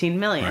 million, 15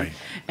 million. Right.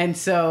 And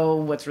so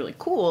what's really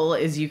cool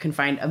is you can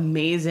find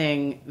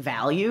amazing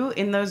value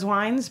in those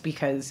wines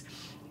because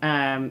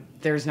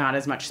there's not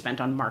as much spent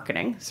on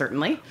marketing,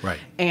 certainly. Right.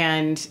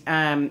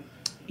 And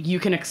you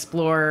can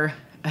explore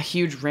a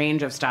huge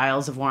range of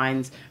styles of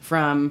wines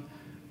from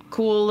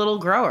cool little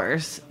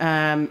growers.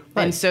 And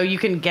so you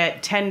can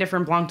get 10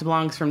 different Blanc de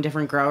Blancs from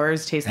different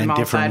growers, taste them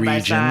all side by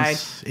side.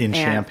 In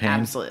Champagne.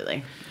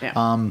 Absolutely.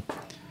 Yeah.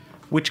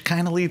 Which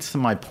kind of leads to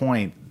my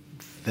point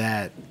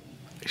that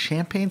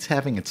Champagne's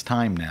having its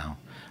time now.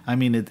 I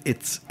mean,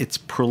 it's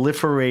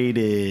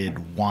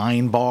proliferated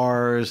wine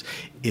bars.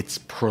 It's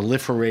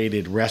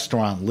proliferated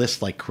restaurant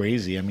lists like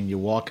crazy. I mean, you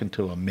walk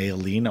into a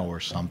Maialino or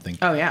something.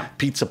 Oh, yeah.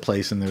 Pizza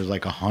place, and there's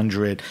like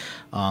 100.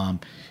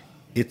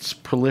 It's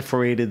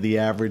proliferated the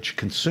average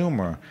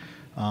consumer.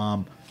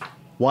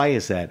 Why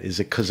is that? Is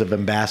it because of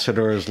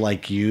ambassadors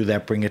like you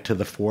that bring it to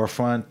the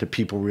forefront? Do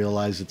people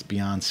realize it's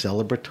beyond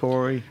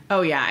celebratory?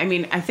 Oh, yeah. I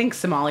mean, I think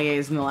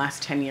sommeliers in the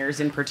last 10 years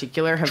in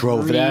particular have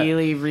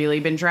really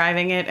been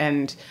driving it.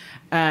 And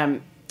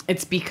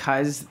it's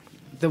because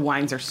the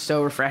wines are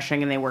so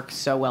refreshing and they work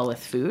so well with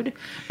food.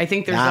 I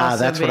think there's also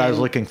that's what I was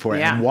looking for.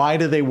 Yeah. And why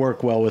do they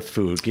work well with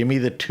food? Give me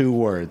the 2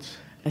 words.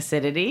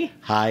 Acidity.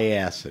 High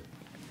acid.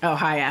 Oh,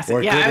 high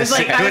acid. I was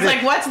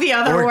like, what's the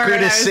other word? Or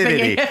good I was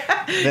acidity.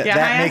 Thinking,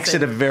 that makes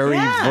it a very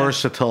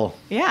versatile,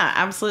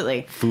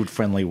 absolutely,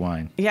 food-friendly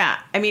wine. Yeah,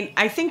 I mean,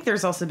 I think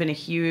there's also been a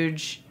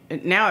huge.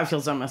 Now it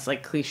feels almost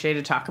like cliche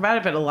to talk about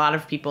it, but a lot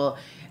of people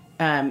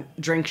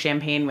drink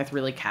champagne with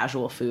really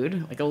casual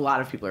food. Like a lot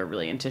of people are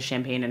really into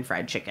champagne and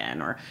fried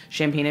chicken, or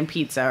champagne and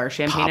pizza, or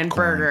champagne and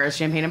burgers,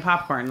 champagne and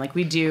popcorn. Like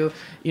we do,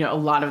 a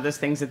lot of those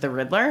things at the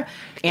Riddler.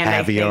 And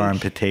caviar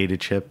and potato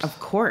chips. Of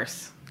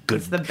course.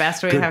 It's the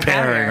best way to have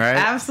pairing, caviar.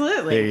 Right?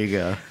 Absolutely. There you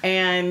go.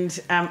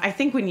 And I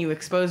think when you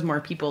expose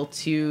more people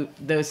to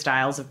those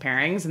styles of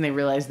pairings and they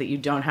realize that you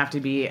don't have to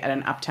be at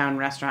an uptown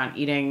restaurant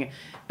eating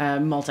a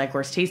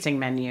multi-course tasting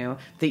menu,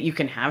 that you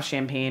can have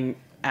champagne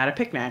at a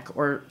picnic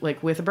or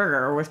like with a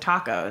burger or with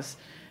tacos.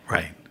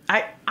 Right.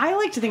 I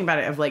like to think about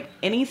it of like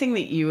anything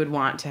that you would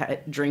want to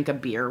drink a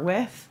beer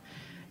with,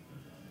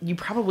 you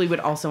probably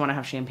would also want to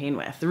have champagne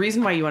with. The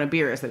reason why you want a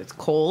beer is that it's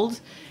cold,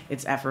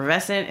 it's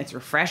effervescent, it's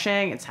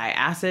refreshing, it's high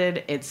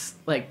acid, it's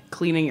like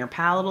cleaning your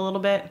palate a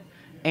little bit.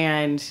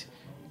 And,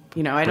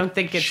 I don't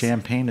think it's...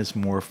 Champagne is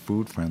more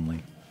food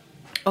friendly.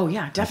 Oh,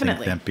 yeah,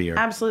 definitely. Than beer.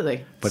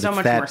 Absolutely. But so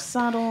much more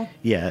subtle.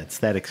 Yeah, it's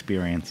that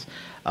experience.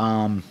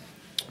 All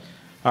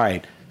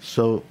right,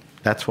 so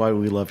that's why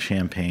we love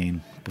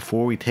champagne.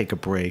 Before we take a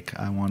break,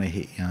 I want to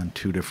hit you on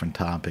 2 different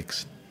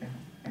topics.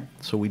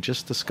 So we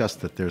just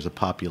discussed that there's a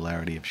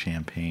popularity of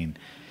champagne.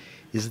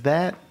 Is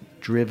that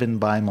driven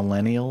by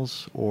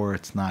millennials, or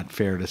it's not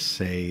fair to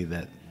say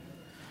that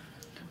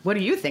What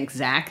do you think,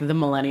 Zach, the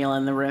millennial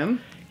in the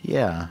room?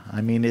 Yeah,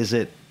 I mean, is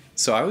it?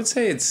 So I would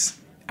say it's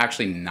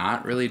actually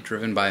not really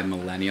driven by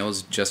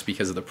millennials just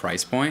because of the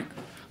price point.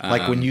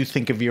 Like when you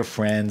think of your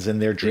friends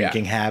and their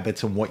drinking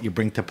habits and what you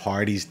bring to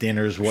parties,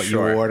 dinners, what you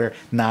order,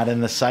 not in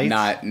the sights?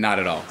 Not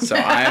at all. So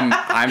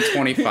I'm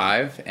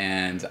 25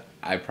 and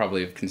I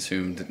probably have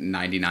consumed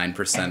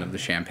 99% of the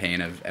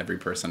champagne of every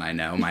person I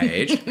know my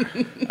age.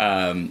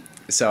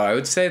 So I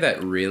would say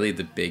that really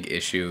the big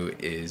issue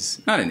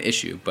is not an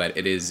issue, but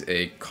it is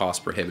a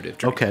cost prohibitive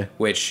drink,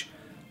 which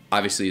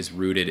obviously is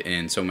rooted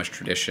in so much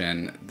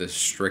tradition, the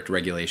strict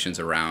regulations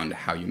around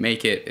how you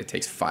make it. It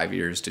takes 5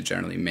 years to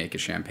generally make a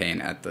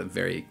champagne at the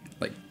very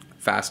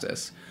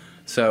fastest.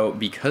 So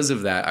because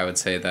of that, I would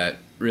say that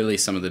really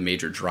some of the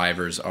major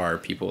drivers are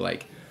people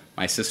like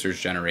my sister's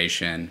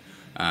generation,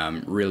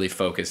 really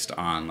focused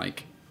on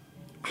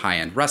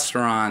high-end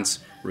restaurants,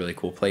 really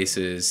cool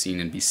places, seen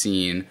and be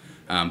seen,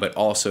 but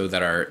also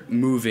that are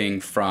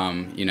moving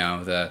from,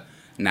 the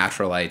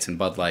Natural Lights and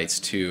Bud Lights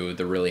to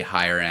the really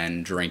higher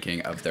end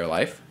drinking of their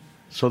life.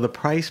 So the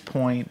price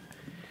point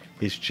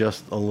is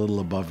just a little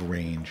above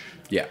range.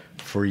 Yeah.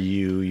 For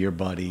you, your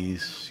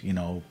buddies,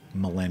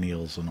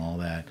 millennials and all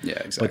that. Yeah,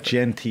 exactly. But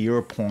Jen, to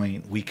your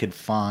point, we could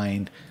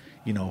find,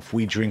 if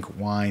we drink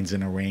wines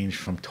in a range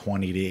from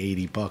 $20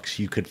 to $80,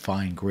 you could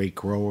find great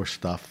grower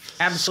stuff.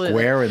 Absolutely.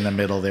 Square in the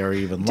middle there,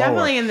 even lower.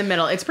 Definitely in the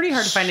middle. It's pretty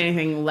hard to find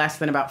anything less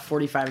than about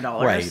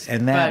 $45. Right.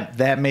 And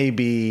that may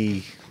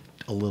be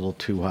a little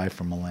too high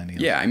for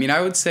millennials. Yeah, I mean,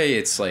 I would say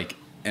it's like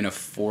an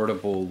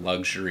affordable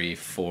luxury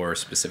for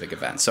specific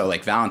events. So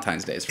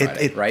Valentine's Day is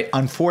Friday, right?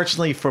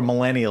 Unfortunately for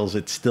millennials,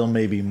 it still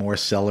may be more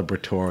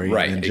celebratory.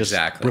 Right, than just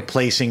exactly.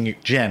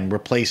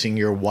 replacing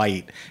your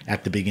white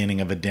at the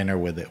beginning of a dinner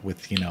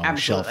with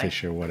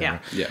shellfish or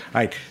whatever. Yeah. All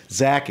right,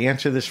 Zach,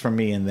 answer this for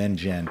me and then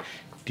Jen.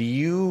 Do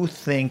you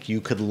think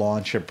you could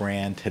launch a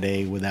brand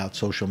today without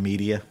social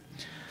media?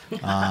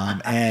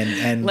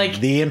 And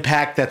the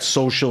impact that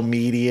social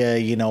media,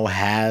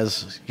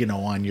 has,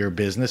 on your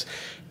business,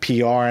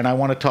 PR, and I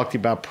want to talk to you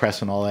about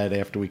press and all that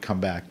after we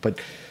come back.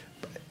 But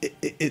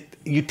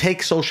you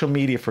take social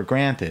media for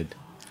granted.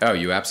 Oh,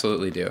 you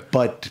absolutely do.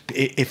 But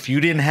if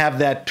you didn't have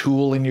that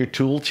tool in your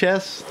tool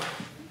chest?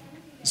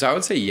 So I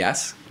would say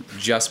yes,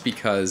 just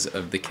because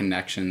of the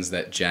connections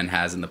that Jen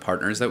has and the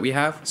partners that we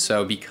have.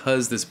 So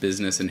because this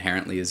business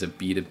inherently is a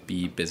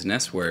B2B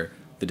business where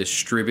the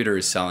distributor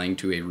is selling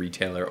to a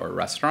retailer or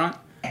restaurant,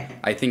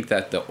 I think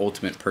that the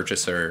ultimate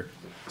purchaser,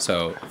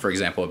 so for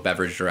example, a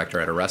beverage director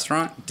at a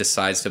restaurant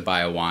decides to buy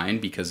a wine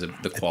because of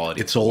the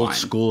quality of the wine. It's old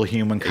school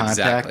human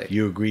contact. Exactly.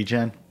 You agree,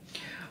 Jen?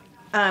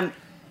 Well,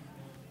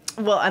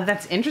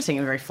 that's interesting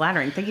and very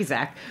flattering. Thank you,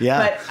 Zach. Yeah.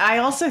 But I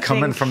also think...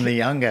 Coming from the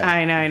young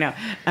guy. I know.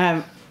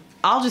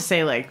 I'll just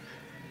say,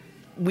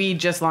 we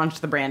just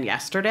launched the brand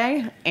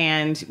yesterday,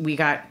 and we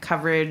got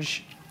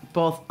coverage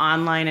both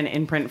online and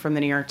in print from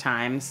the New York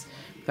Times.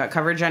 Got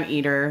coverage on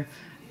Eater.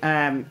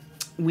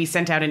 We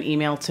sent out an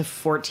email to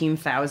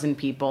 14,000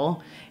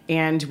 people,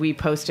 and we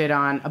posted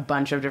on a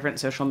bunch of different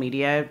social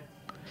media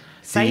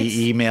sites.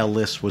 The email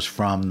list was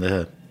from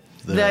the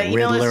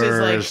email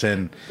Riddlers list is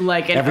and an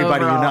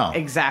everybody overall, you know.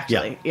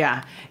 Exactly,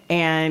 yeah.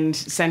 And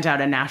sent out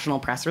a national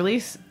press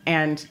release.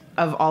 And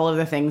of all of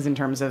the things in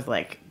terms of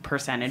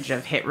percentage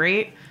of hit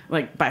rate,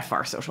 by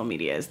far social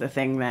media is the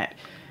thing that...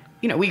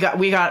 we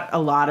got a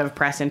lot of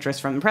press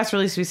interest from the press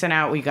release we sent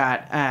out. We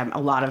got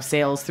a lot of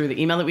sales through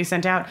the email that we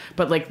sent out.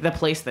 But the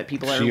place that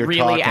people are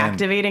really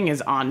activating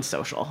is on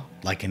social.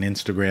 Like an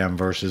Instagram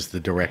versus the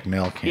direct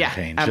mail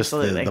campaign. Yeah,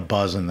 absolutely. Just the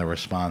buzz and the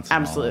response.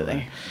 And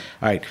absolutely.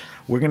 All right.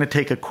 We're going to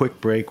take a quick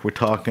break. We're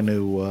talking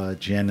to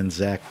Jen and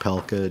Zach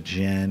Pelka.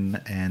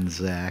 Jen and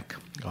Zach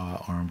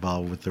are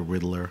involved with the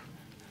Riddler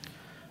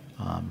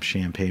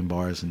champagne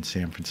bars in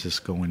San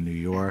Francisco and New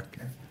York.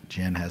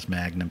 Jen has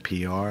Magnum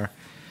PR.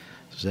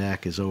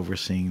 Zach is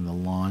overseeing the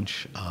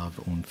launch of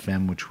Un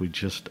Femme, which we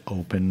just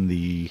opened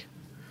the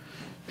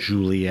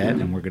Juliet,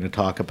 and we're going to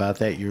talk about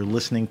that. You're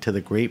listening to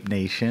The Grape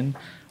Nation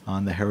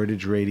on the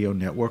Heritage Radio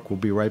Network. We'll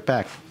be right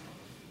back.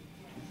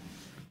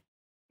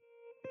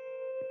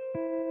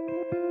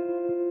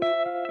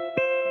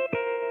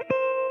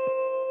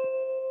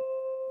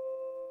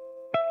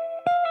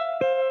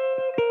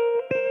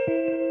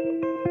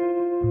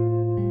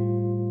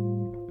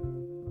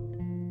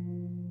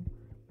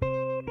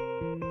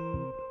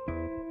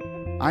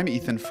 I'm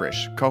Ethan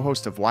Frisch,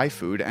 co-host of Why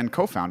Food and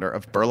co-founder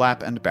of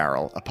Burlap and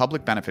Barrel, a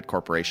public benefit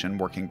corporation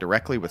working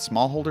directly with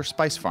smallholder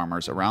spice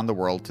farmers around the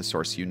world to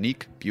source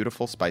unique,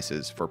 beautiful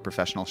spices for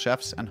professional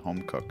chefs and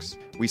home cooks.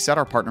 We set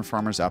our partner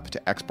farmers up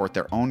to export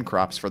their own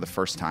crops for the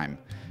first time,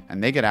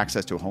 and they get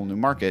access to a whole new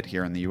market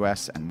here in the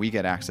US, and we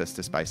get access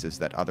to spices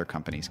that other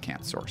companies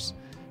can't source.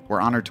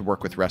 We're honored to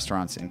work with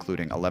restaurants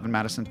including 11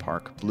 Madison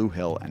Park, Blue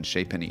Hill, and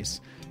Chez Panisse,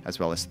 as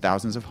well as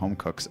thousands of home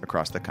cooks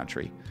across the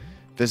country.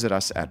 Visit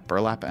us at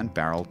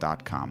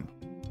burlapandbarrel.com.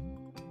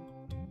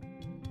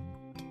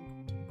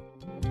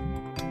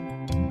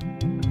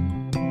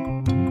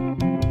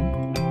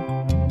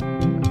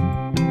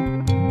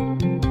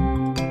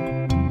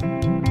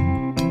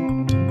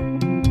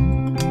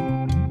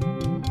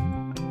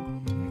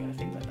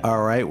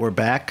 right, we're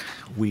back.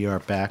 We are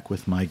back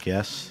with my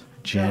guests,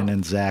 Jen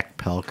and Zach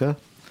Pelka.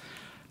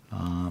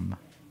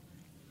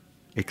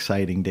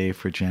 Exciting day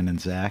for Jen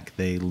and Zach.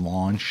 They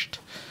launched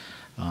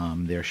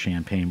their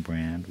champagne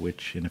brand,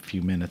 which in a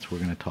few minutes we're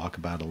going to talk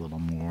about a little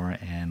more,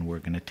 and we're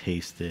going to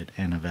taste it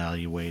and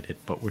evaluate it,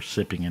 but we're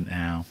sipping it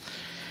now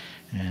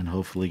and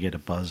hopefully get a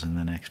buzz in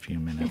the next few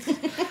minutes.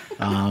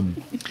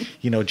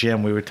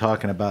 Jen, we were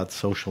talking about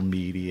social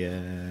media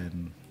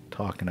and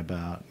talking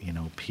about,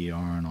 PR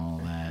and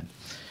all that.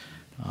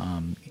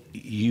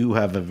 You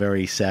have a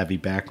very savvy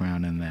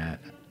background in that.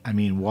 I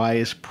mean, why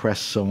is press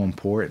so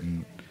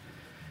important?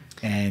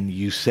 And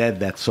you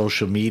said that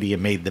social media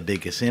made the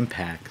biggest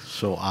impact.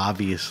 So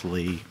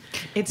obviously...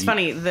 It's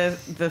funny.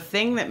 The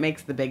thing that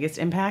makes the biggest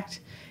impact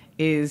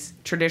is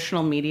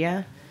traditional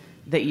media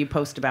that you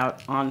post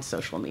about on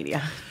social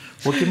media.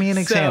 Well, give me an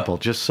example,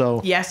 just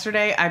so...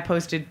 Yesterday I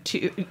posted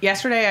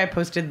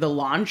the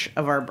launch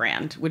of our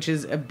brand, which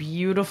is a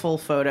beautiful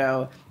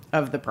photo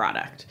of the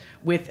product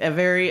with a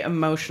very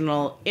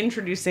emotional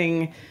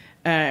introducing...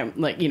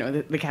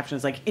 the caption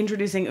is like,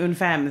 introducing Une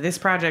Femme, this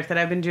project that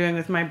I've been doing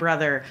with my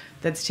brother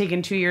that's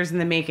taken 2 years in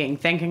the making,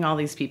 thanking all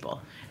these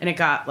people. And it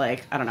got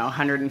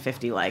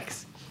 150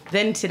 likes.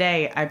 Then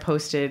today I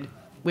posted,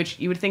 which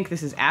you would think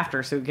this is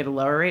after, so we get a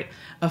lower rate,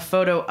 a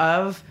photo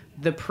of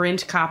the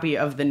print copy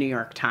of the New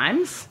York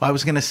Times. I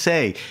was going to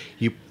say,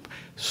 you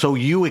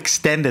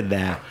extended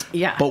that.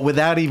 Yeah. But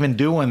without even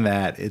doing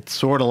that, it's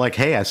sort of like,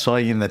 hey, I saw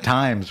you in the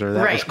Times, or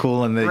that was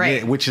cool,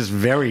 which is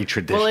very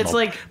traditional. Well, it's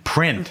like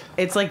print.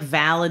 It's like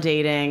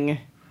validating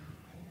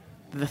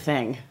the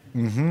thing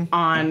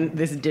on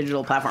this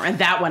digital platform. And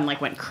that one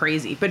went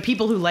crazy. But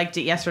people who liked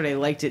it yesterday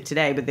liked it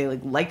today, but they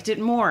liked it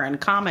more and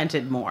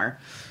commented more.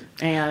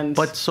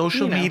 But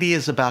social media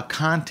is about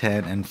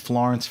content, and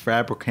Florence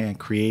Fabricant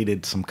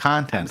created some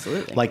content.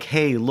 Absolutely. Like,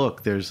 hey,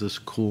 look, there's this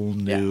cool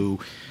new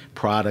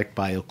product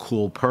by a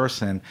cool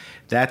person.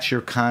 That's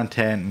your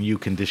content, and you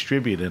can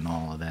distribute it and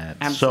all of that.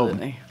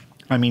 Absolutely.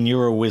 So,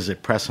 you're a whiz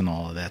at pressing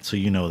all of that, so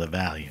you know the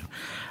value.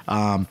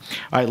 All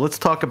right, let's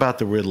talk about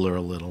the Riddler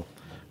a little.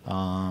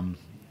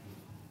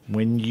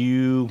 When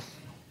you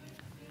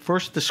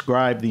first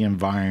describe the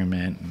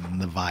environment and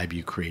the vibe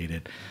you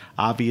created,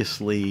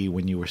 obviously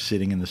when you were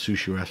sitting in the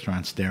sushi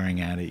restaurant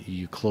staring at it,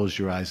 you closed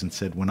your eyes and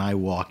said, when I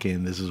walk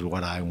in, this is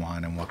what I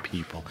want and what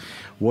people.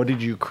 What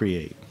did you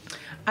create?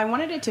 I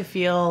wanted it to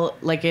feel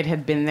like it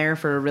had been there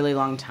for a really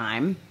long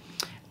time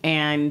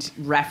and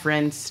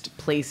referenced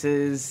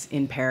places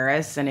in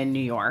Paris and in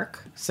New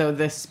York. So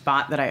the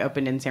spot that I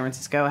opened in San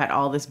Francisco had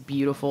all this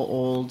beautiful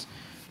old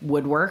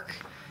woodwork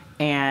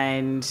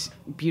and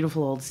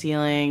beautiful old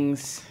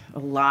ceilings.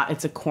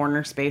 It's a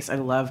corner space. I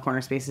love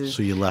corner spaces.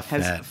 So you left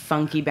has that.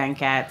 Funky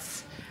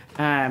banquettes.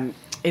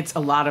 It's a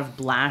lot of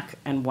black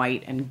and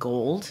white and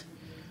gold.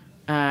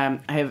 I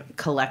have a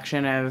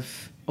collection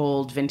of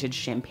old vintage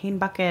champagne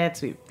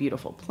buckets. We have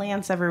beautiful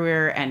plants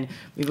everywhere, and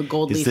we have a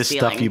gold leaf ceiling. Is this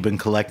ceiling. stuff you've been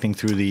collecting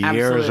through the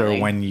years, Absolutely.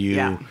 or when you...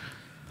 Yeah.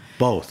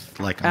 Both?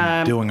 Like,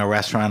 I'm doing a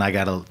restaurant, I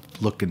got to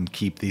look and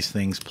keep these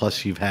things,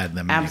 plus you've had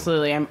them.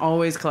 Absolutely. I'm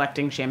always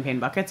collecting champagne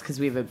buckets because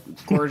we have a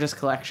gorgeous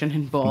collection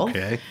in both.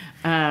 Okay.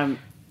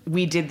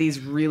 We did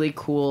these really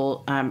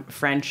cool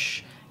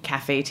French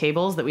cafe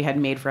tables that we had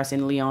made for us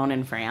in Lyon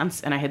in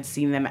France, and I had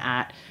seen them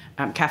at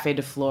Café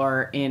de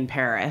Flore in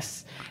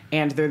Paris.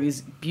 And they're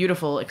these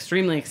beautiful,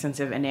 extremely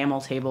expensive enamel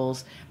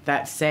tables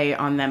that say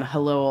on them,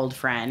 "Hello, old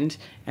friend,"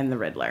 and the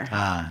Riddler.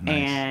 Ah, nice.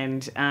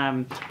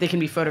 And they can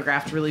be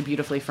photographed really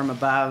beautifully from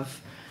above.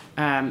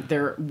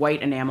 They're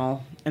white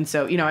enamel. And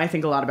so, I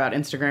think a lot about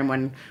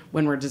Instagram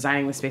when we're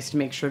designing the space to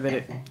make sure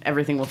that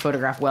everything will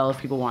photograph well if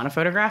people want to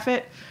photograph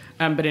it,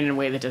 but in a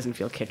way that doesn't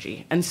feel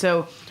kitschy. And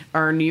so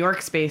our New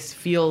York space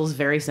feels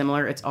very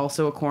similar. It's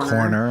also a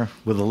corner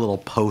with a little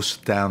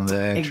post down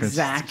the entrance.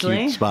 Exactly.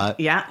 Cute spot.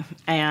 Yeah.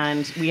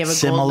 And we have a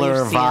similar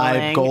gold leaf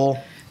vibe ceiling.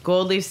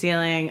 Gold leaf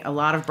ceiling, a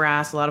lot of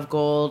brass, a lot of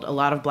gold, a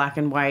lot of black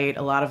and white,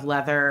 a lot of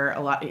leather,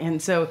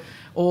 and so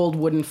old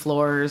wooden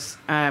floors.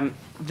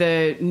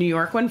 The New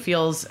York one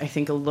feels, I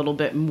think, a little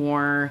bit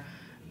more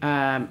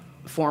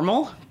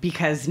formal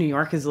because New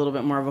York is a little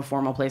bit more of a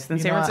formal place than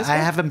San Francisco. I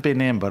haven't been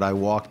in, but I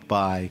walked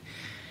by,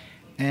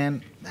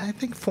 and I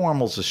think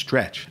formal's a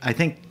stretch. I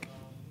think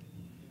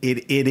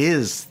it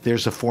is.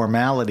 There's a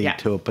formality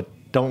to it, but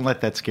don't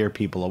let that scare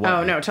people away.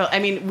 Oh, no.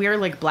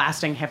 We're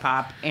blasting hip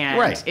hop,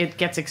 and it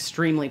gets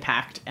extremely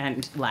packed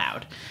and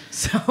loud.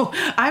 So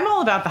I'm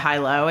all about the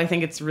high-low. I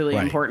think it's really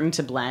important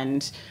to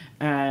blend,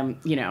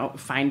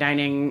 fine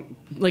dining,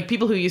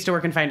 people who used to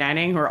work in fine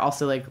dining who are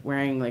also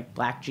wearing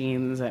black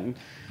jeans and,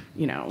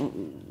 it's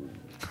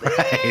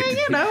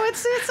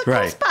a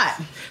cool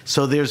spot.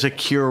 So there's a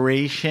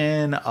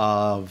curation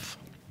of,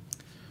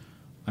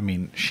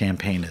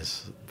 champagne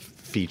is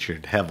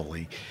featured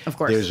heavily. Of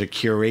course. There's a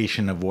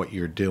curation of what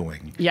you're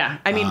doing. Yeah.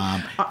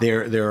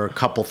 There are a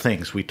couple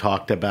things. We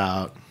talked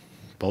about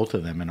both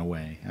of them in a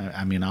way.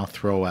 I'll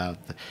throw out,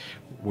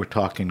 we're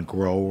talking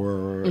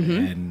grower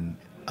and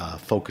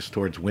focused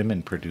towards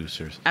women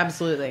producers.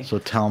 Absolutely. So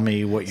tell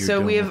me what you're doing.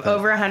 So we have with that.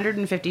 over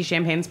 150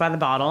 champagnes by the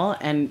bottle,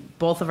 and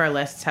both of our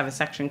lists have a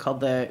section called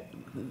the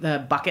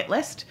bucket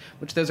list,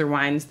 which those are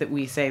wines that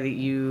we say that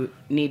you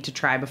need to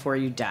try before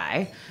you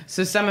die.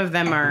 So most of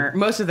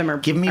them are.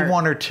 Give me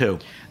one or two.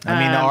 I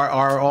mean,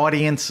 our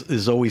audience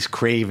is always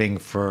craving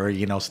for,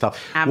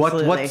 stuff.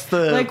 Absolutely. What's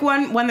the... Like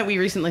one that we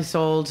recently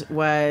sold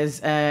was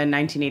a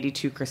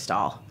 1982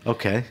 Cristal.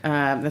 Okay.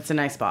 That's a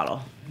nice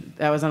bottle.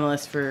 That was on the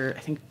list for, I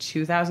think,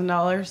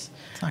 $2,000. It's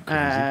not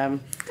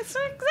crazy. It's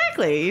not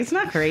exactly. It's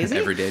not crazy.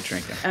 Everyday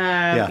drinking.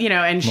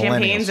 And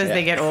champagnes as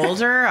they get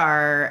older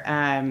are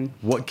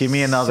Give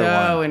me another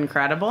one. So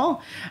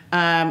incredible.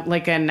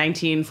 Like a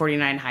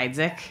 1949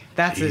 Heidsieck.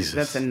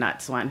 That's a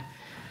nuts one.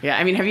 Yeah,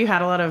 I mean, have you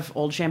had a lot of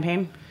old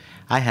champagne?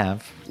 I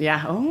have.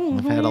 Yeah. Oh,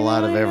 I've had a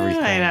lot of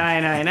everything.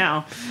 I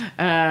know.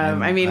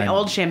 I'm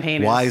old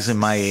champagne wise is in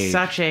my age.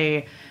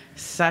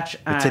 It's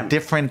a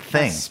different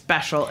thing. A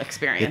special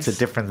experience. It's a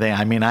different thing.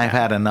 I mean, I've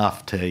had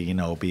enough to,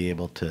 be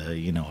able to,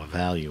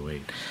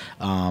 evaluate.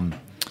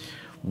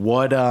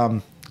 What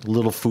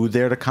little food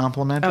there to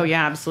complement? Oh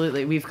yeah,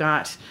 absolutely. We've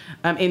got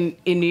in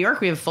New York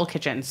we have a full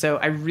kitchen. So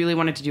I really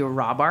wanted to do a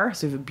raw bar.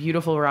 So we have a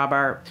beautiful raw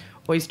bar,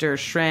 oysters,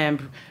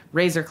 shrimp,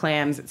 razor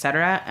clams,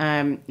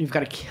 etc. You've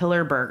got a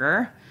killer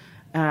burger.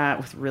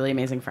 With really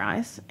amazing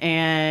fries.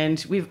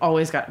 And we've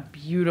always got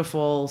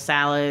beautiful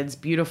salads,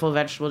 beautiful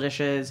vegetable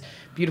dishes,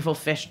 beautiful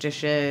fish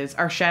dishes.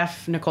 Our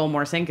chef, Nicole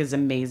Morsink, is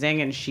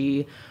amazing, and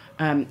she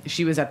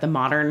was at the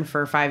Modern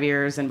for 5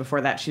 years, and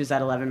before that she was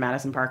at 11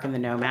 Madison Park in the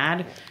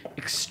Nomad.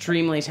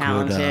 Extremely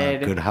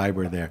talented. Good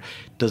hybrid there.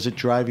 Does it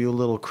drive you a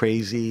little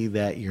crazy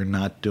that you're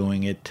not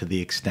doing it to the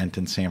extent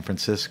in San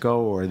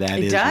Francisco, or that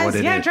it is does. what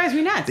it Yeah, is? it drives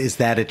me nuts. Is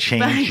that a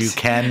change you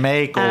can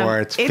make, or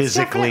it's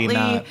physically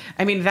not?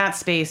 I mean, that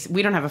space,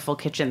 we don't have a full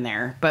kitchen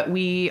there, but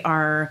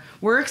we're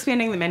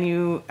expanding the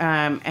menu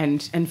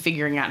and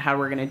figuring out how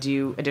we're going to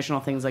do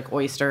additional things like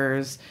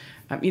oysters.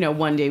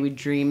 One day we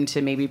dream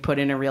to maybe put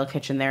in a real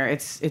kitchen there.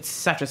 It's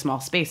such a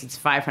small space. It's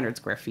 500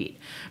 square feet.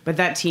 But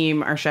that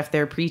team, our chef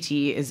there,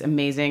 Preeti, is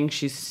amazing.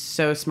 She's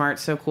so smart,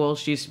 so cool.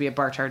 She used to be a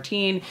bar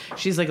tartine.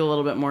 She's like a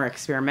little bit more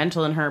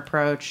experimental in her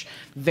approach.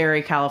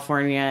 Very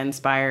California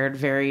inspired,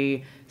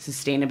 very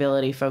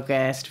sustainability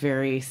focused,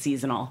 very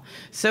seasonal.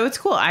 So it's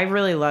cool. I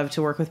really love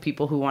to work with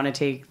people who want to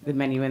take the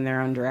menu in their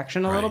own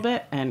direction a little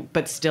bit,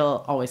 but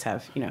still always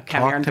have,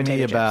 caviar and potato chips. Talk to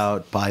me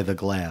about By the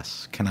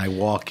Glass. Can I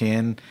walk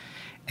in?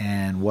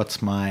 And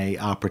what's my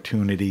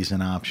opportunities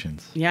and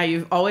options? Yeah,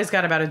 you've always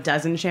got about a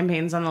dozen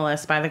champagnes on the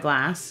list by the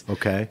glass.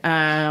 Okay.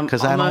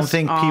 Because I don't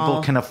think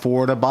people can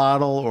afford a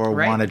bottle or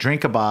want to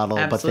drink a bottle,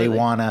 Absolutely. But they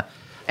want to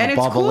and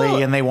bubbly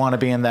cool. and they want to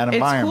be in that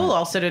environment. It's cool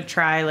also to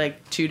try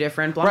like 2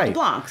 different Blanc de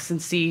Blancs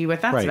and see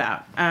what that's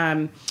about.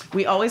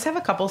 We always have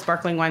a couple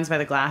sparkling wines by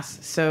the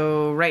glass.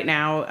 So right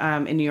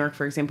now in New York,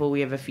 for example, we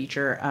have a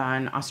feature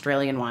on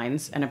Australian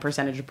wines, and a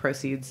percentage of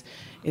proceeds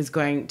is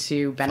going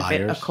to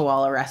benefit a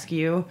koala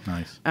rescue.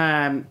 Nice.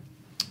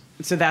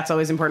 So that's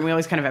always important. We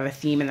always kind of have a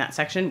theme in that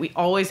section. We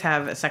always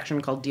have a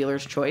section called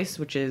Dealer's Choice,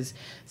 which is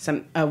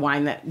a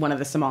wine that one of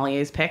the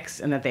sommeliers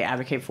picks and that they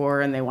advocate for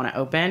and they want to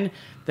open,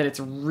 that it's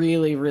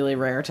really, really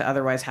rare to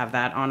otherwise have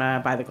that on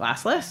a by the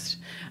glass list.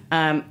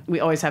 We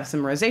always have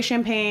some rosé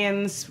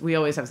champagnes. We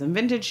always have some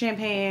vintage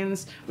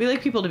champagnes. We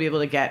like people to be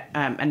able to get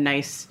a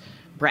nice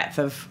breadth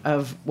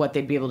of what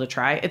they'd be able to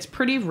try. It's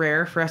pretty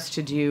rare for us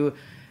to do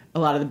a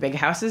lot of the big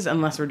houses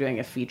unless we're doing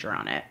a feature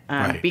on it,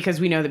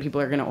 because we know that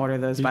people are going to order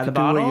those by the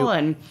bottle,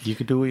 and you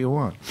could do what you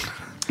want.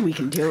 We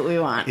can do what we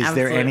want. Is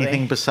there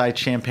anything besides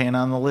champagne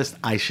on the list?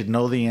 I should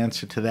know the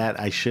answer to that.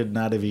 I should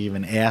not have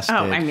even asked it.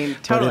 I mean,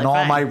 totally. But in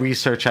all my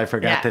research, I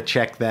forgot to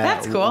check that.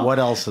 That's cool. What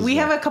else is we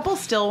there? have a couple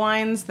still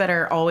wines that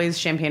are always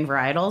champagne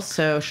varietals.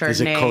 So Chardonnay,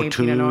 is it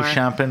Coteau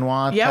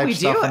Champenois? Yeah, type we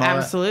stuff do. and all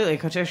Absolutely.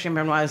 Coteau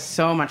Champenois is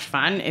so much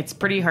fun. It's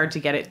pretty hard to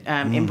get it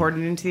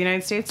imported into the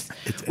United States.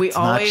 It's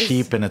not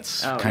cheap, and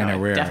it's kind of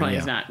rare. Definitely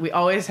is not. We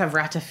always have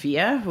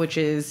Ratafia, which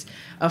is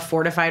a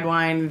fortified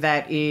wine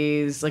that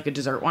is like a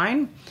dessert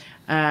wine.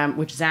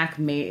 Which Zach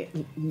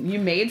made. You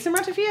made some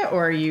ratafia,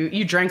 or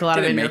you drank a lot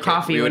of it in your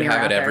coffee? We would when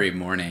have it every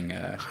morning.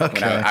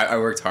 When I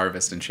worked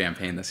Harvest in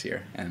Champagne this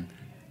year, and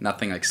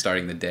nothing like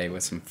starting the day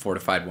with some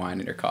fortified wine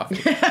in your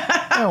coffee.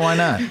 Yeah, why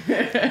not?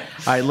 All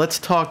right, let's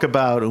talk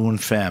about Une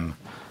Femme.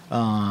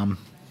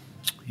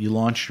 You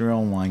launched your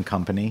own wine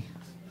company.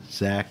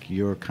 Zach,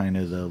 you're kind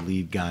of the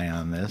lead guy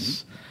on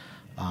this.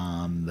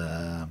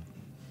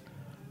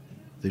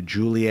 The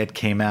Juliet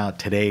came out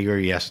today or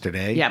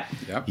yesterday. Yep.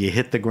 You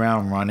hit the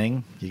ground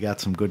running. You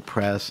got some good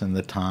press in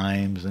the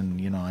Times,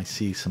 and I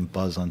see some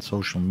buzz on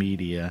social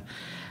media.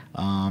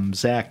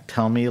 Zach,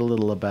 tell me a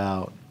little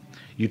about.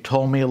 You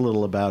told me a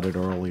little about it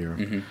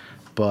earlier,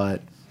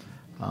 but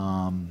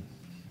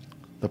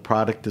the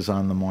product is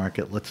on the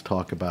market. Let's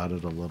talk about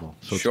it a little.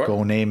 So it's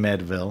Gonay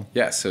Medville.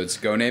 Yeah, so it's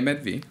Gonay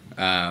Medvi.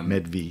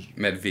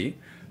 Medvi.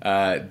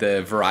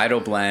 The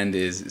varietal blend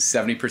is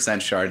 70%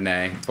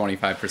 Chardonnay,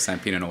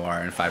 25% Pinot Noir,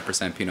 and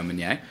 5% Pinot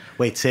Meunier.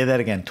 Wait, say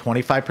that again.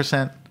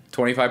 25%?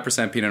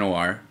 25% Pinot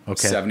Noir,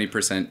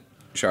 70%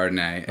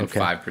 Chardonnay and Okay.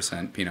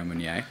 5% Pinot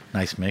Meunier.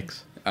 Nice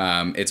mix.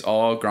 It's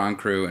all Grand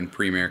Cru and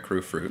Premier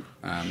Cru fruit.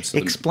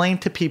 Explain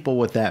to people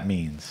what that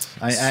means.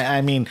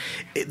 I mean,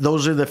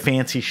 those are the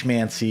fancy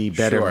schmancy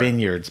better Sure.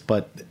 vineyards,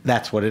 but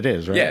that's what it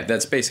is, right? Yeah,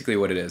 that's basically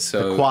what it is.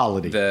 So The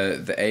quality.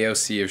 The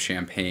AOC of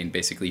Champagne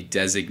basically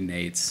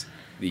designates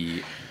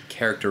the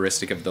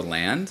characteristic of the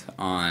land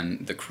on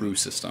the Cru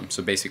system.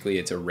 So basically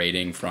it's a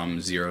rating from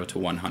 0 to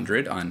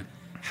 100 on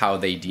how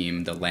they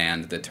deem the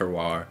land, the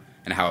terroir,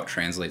 and how it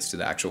translates to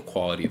the actual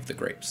quality of the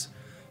grapes.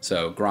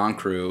 So Grand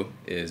Cru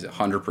is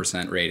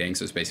 100% rating,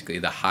 so it's basically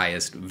the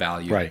highest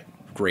value Right.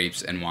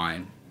 grapes and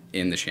wine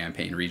in the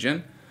Champagne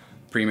region.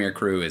 Premier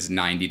Cru is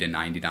 90 to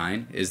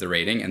 99 is the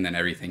rating, and then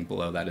everything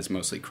below that is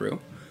mostly Cru.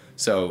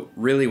 So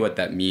really what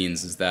that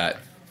means is that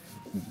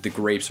the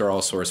grapes are all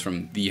sourced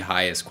from the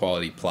highest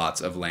quality plots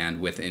of land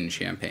within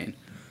Champagne.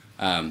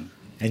 And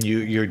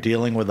you're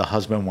dealing with a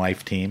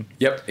husband-wife team.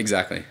 Yep,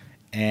 exactly.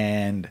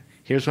 And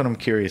here's what I'm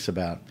curious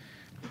about.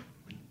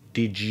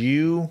 Did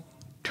you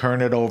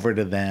turn it over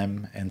to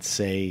them and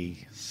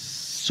say,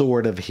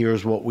 sort of,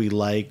 here's what we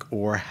like,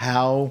 or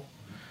how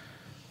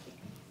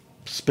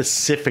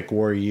specific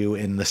were you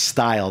in the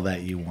style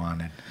that you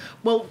wanted?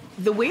 Well,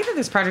 the way that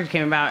this project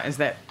came about is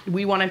that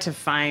we wanted to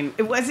find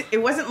it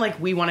wasn't like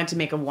we wanted to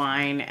make a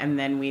wine and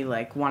then we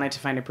like wanted to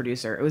find a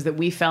producer. It was that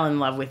we fell in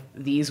love with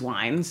these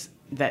wines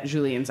that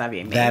Julie and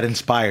Xavier made. That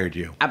inspired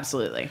you.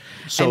 Absolutely.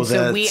 So and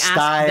so the we asked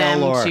style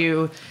them or-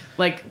 to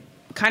like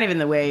kind of in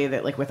the way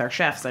that like with our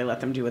chefs, I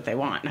let them do what they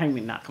want. I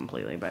mean, not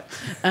completely, but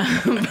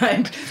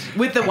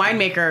with the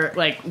winemaker,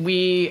 like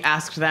we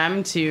asked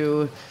them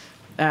to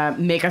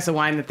make us a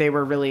wine that they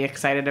were really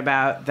excited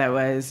about, that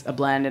was a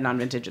blend and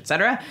non-vintage,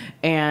 etc.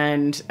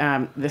 And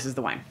this is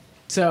the wine.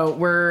 So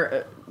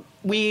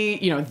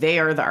they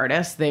are the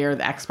artists, they are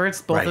the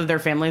experts. Both Right. of their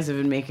families have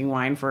been making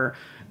wine for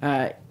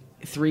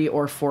 300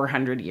 or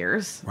 400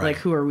 years. Right. Like,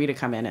 who are we to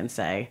come in and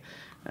say,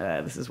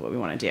 this is what we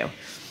want to do?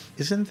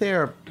 Isn't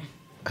there...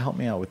 Help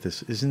me out with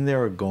this. Isn't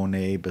there a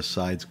Gonay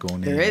besides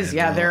Gonay? There is,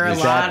 yeah. There are a Is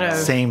lot that of...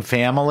 same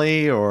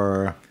family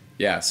or...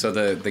 Yeah, so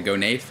the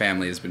Gonay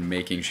family has been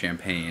making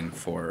champagne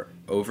for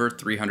over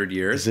 300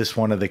 years. Is this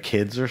one of the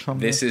kids or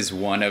something? This is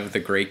one of the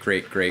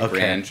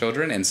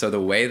great-great-great-grandchildren. And so the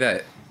way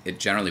that it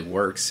generally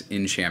works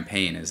in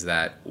Champagne is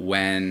that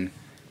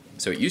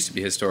so it used to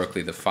be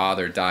historically the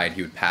father died,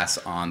 he would pass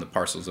on the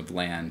parcels of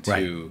land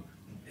to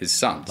his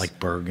sons. Like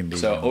Burgundy.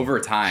 So over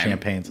time,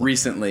 Champagne's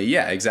recently,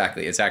 yeah,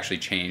 exactly. It's actually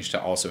changed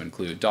to also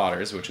include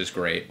daughters, which is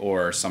great.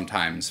 Or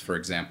sometimes, for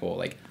example,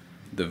 like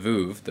the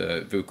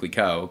Veuve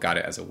Clicquot, got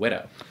it as a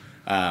widow.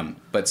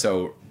 But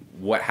so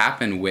what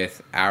happened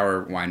with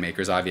our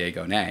winemaker, Xavier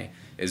Gonay,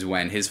 is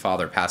when his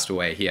father passed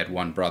away, he had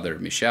one brother,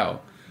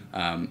 Michel.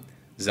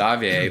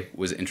 Xavier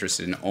was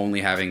interested in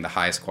only having the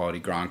highest quality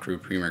Grand Cru,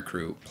 Premier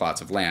Cru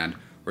plots of land,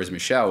 whereas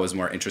Michel was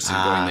more interested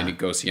in going the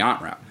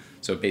negociant route.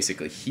 So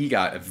basically, he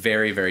got a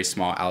very, very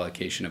small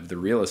allocation of the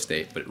real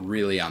estate, but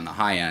really on the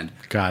high end,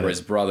 Got it. where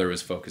his brother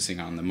was focusing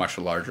on the much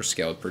larger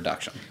scale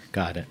production.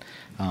 Got it.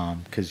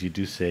 Because you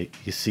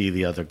see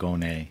the other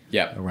Gonay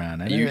Yep.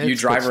 around. And You it's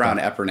drive good around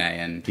stuff. Epernay,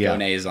 and Yeah.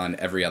 Gonay is on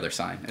every other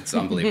sign. It's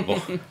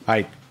unbelievable. All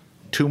right,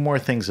 two more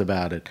things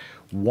about it.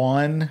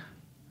 One,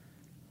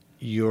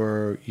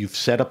 you've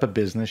set up a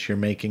business, you're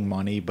making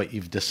money, but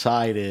you've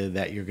decided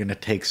that you're going to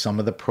take some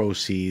of the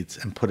proceeds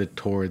and put it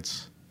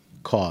towards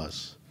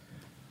cause.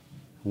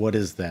 What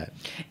is that?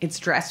 It's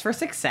Dress for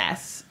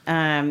Success,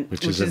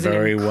 Which is a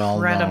very an well-known-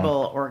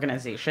 incredible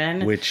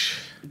organization Which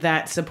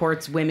that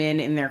supports women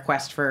in their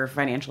quest for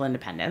financial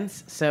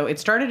independence. So it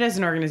started as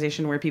an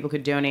organization where people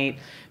could donate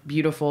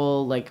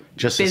beautiful, like,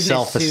 just a business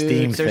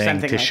self-esteem suits or thing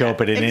something to like show that.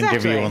 up at an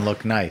Exactly. interview and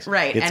look nice.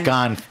 Right. It's And-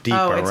 gone deeper,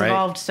 Oh, it's right?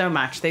 evolved so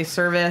much. They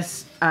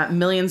service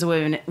millions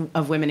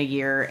of women a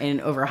year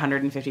in over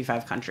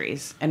 155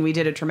 countries. And we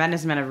did a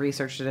tremendous amount of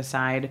research to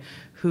decide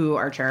who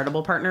our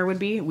charitable partner would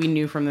be. We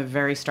knew from the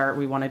very start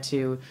we wanted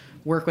to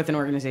work with an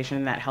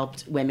organization that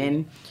helped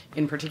women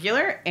in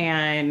particular.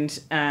 And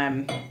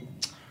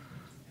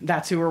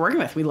that's who we're working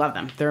with. We love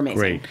them. They're amazing.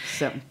 Great.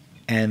 So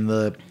And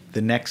the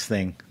next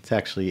thing, it's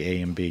actually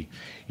A and B.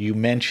 You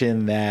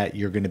mentioned that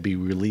you're going to be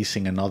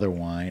releasing another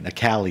wine, a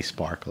Cali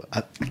Sparkler,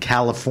 a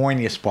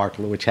California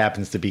Sparkler, which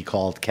happens to be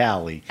called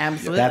Cali.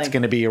 Absolutely. That's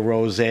going to be a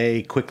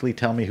rosé. Quickly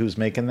tell me who's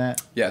making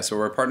that. Yeah, so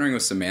we're partnering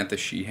with Samantha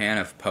Sheehan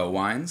of Poe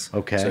Wines.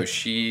 Okay. So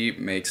she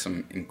makes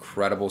some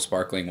incredible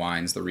sparkling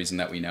wines. The reason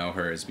that we know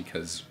her is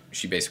because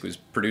she basically was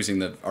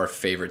producing our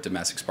favorite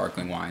domestic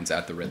sparkling wines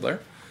at the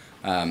Riddler.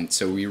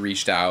 So we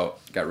reached out,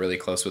 got really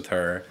close with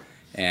her,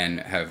 and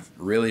have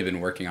really been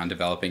working on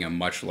developing a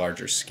much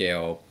larger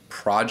scale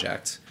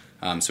project.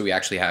 So we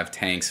actually have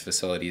tanks,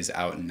 facilities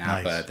out in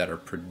Napa Nice. that are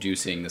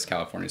producing this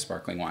California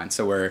sparkling wine.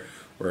 So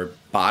we're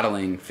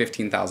bottling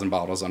 15,000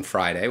 bottles on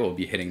Friday. We'll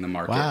be hitting the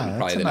market. Wow, in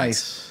that's a the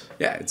nice...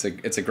 next, yeah,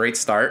 it's a great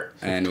start,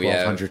 and we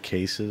have 1,200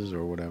 cases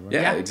or whatever.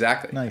 yeah,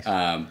 exactly. Nice.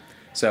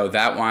 So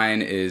that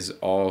wine is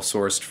all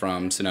sourced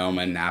from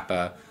Sonoma and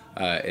Napa.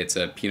 It's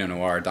a Pinot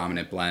Noir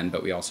dominant blend,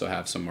 but we also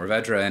have some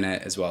Mourvedre in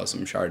it, as well as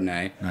some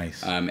Chardonnay.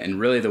 Nice. And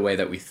really the way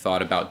that we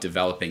thought about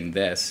developing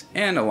this,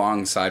 and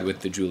alongside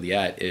with the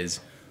Juliet, is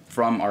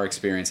from our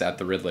experience at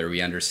the Riddler,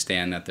 we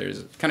understand that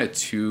there's kind of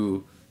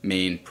two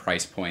main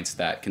price points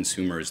that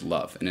consumers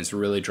love, and it's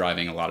really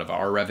driving a lot of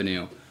our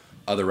revenue,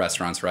 other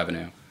restaurants'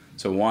 revenue.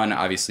 So one,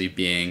 obviously,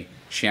 being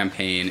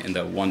champagne in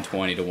the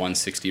 120 to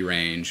 160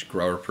 range,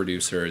 grower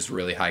producers,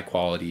 really high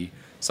quality,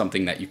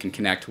 something that you can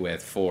connect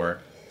with for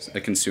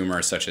a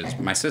consumer such as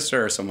my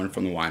sister or someone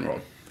from the wine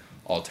world.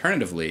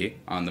 Alternatively,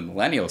 on the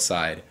millennial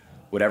side,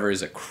 whatever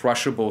is a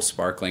crushable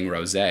sparkling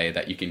rosé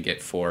that you can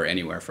get for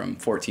anywhere from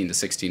 $14 to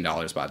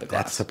 $16 by the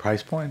glass. That's the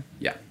price point?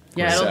 Yeah.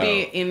 Yeah, it'll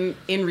be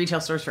in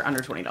retail stores for under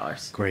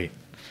 $20. Great.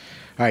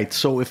 All right,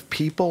 so if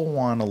people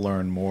want to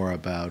learn more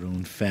about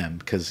Une Femme,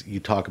 because you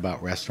talk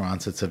about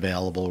restaurants, it's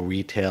available,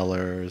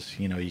 retailers,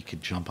 you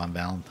could jump on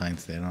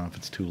Valentine's Day. I don't know if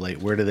it's too late.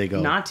 Where do they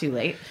go? Not too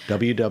late.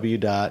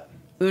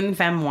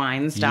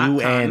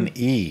 www.unefemmewines.com.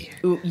 UNE.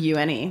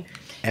 UNE.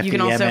 You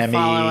can also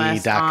follow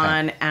us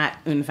on at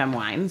Une Femme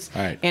Wines.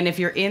 All right. And if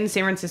you're in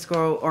San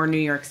Francisco or New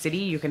York City,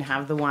 you can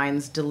have the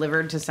wines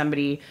delivered to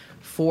somebody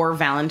for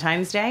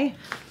Valentine's Day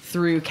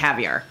through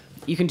Caviar.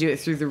 You can do it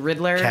through the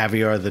Riddler,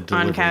 Caviar, the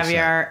delivery on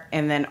Caviar, site.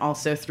 and then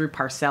also through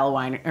Parcel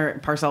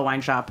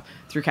Wine Shop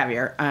through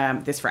Caviar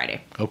this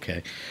Friday.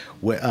 Okay.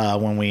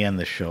 When we end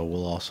the show,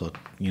 we'll also,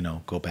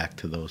 go back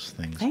to those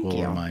things. Thank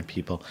you. Remind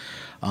people.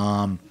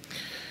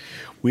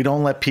 We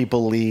don't let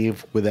people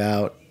leave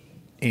without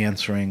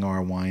answering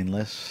our wine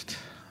list.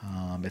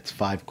 It's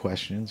 5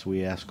 questions.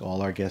 We ask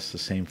all our guests the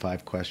same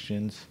 5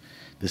 questions.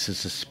 This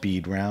is a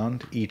speed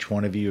round. Each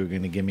one of you are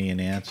going to give me an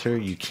answer.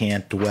 You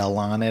can't dwell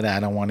on it. I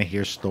don't want to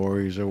hear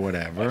stories or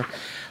whatever.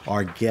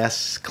 Our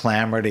listeners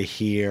clamor to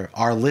hear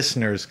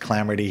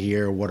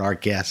what our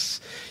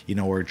guests,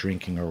 are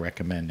drinking or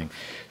recommending.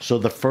 So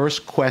the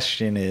first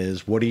question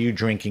is, what are you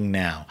drinking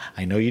now?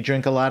 I know you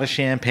drink a lot of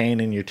champagne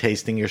and you're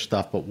tasting your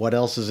stuff, but what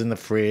else is in the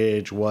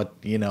fridge? What,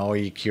 are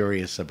you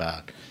curious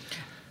about?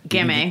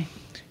 Gamay.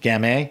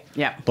 Gamay?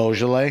 Yeah.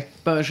 Beaujolais?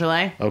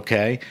 Beaujolais.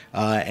 Okay.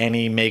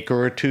 Any maker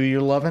or two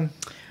you're loving?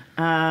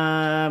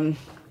 Anything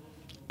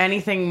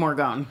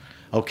Morgon.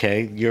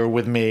 Okay, you're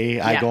with me.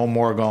 I go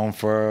Morgon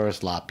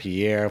first, La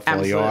Pierre,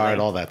 Foliard,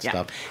 all that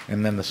stuff.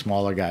 And then the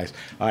smaller guys.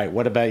 All right,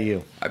 what about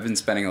you? I've been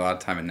spending a lot of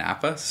time in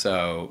Napa,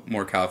 so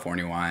more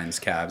California wines,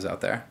 cabs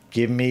out there.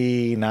 Give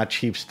me, not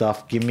cheap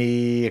stuff, give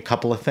me a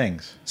couple of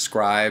things.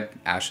 Scribe,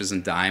 Ashes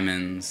and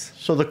Diamonds.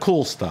 So the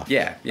cool stuff.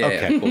 Yeah,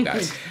 cool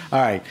guys.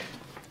 All right,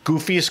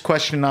 goofiest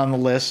question on the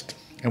list,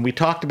 and we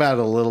talked about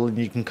it a little, and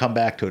you can come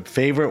back to it.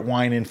 Favorite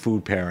wine and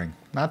food pairing.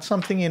 Not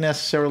something you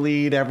necessarily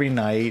eat every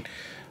night.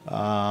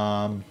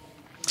 But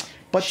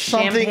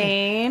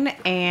champagne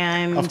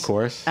and of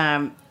course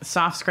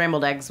soft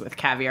scrambled eggs with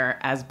caviar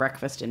as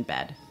breakfast in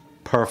bed.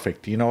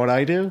 Perfect. You know what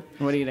I do?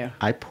 What do you do?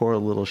 I pour a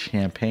little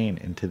champagne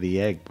into the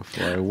egg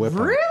before I whip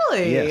them.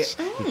 Really? Yes.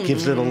 It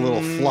gives it a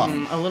little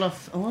fluff. A little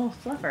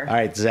fluffer. All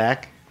right,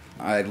 Zach.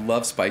 I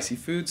love spicy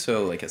food,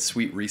 so like a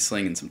sweet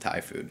Riesling and some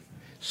Thai food.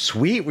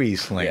 Sweet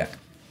Riesling. Yeah.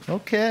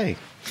 Okay.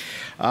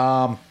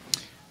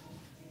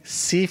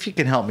 See if you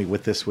can help me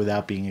with this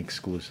without being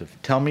exclusive.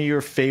 Tell me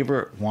your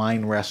favorite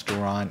wine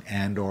restaurant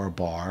and or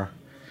bar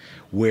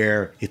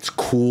where it's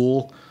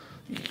cool.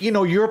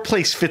 Your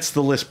place fits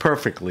the list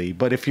perfectly,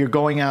 but if you're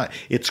going out,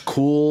 it's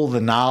cool,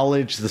 the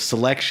knowledge, the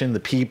selection, the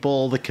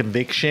people, the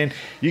conviction.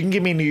 You can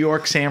give me New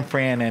York, San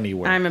Fran,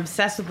 anywhere. I'm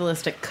obsessed with the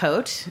list at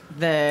Cote,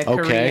 the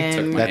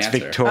Korean. That's answer.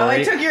 Victoria. Oh,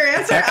 I took your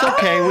answer. That's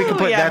okay. We can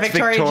put that's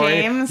Victoria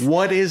James.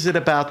 What is it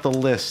about the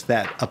list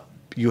that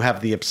you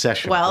have the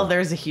obsession? Well, for?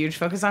 there's a huge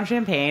focus on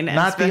champagne.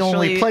 Not the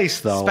only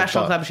place, though.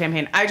 Special Club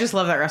Champagne. I just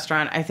love that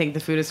restaurant. I think the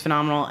food is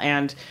phenomenal,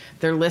 and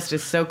their list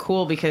is so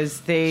cool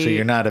because they... So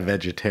you're not a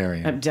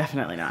vegetarian? I'm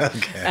definitely not.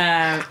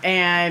 Okay.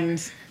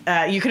 And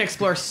you can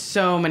explore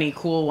so many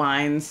cool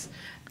wines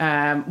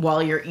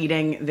while you're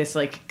eating this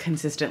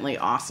consistently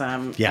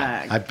awesome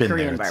I've been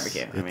Korean there.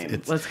 barbecue.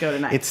 Let's go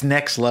tonight. It's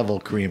next level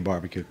Korean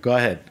barbecue. Go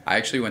ahead. I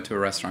actually went to a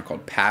restaurant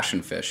called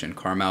Passion Fish in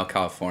Carmel,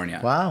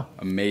 California. Wow.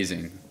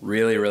 Amazing.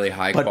 Really, really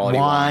high But quality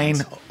wine,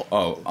 wines.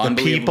 Oh, the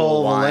unbelievable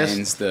people, the wines.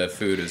 list. The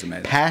food is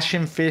amazing.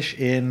 Passion Fish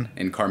in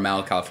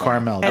Carmel, California.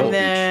 Carmel.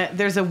 And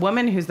there's a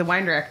woman who's the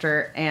wine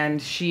director, and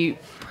she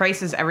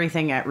prices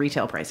everything at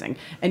retail pricing.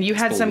 And you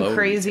had some below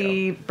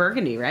crazy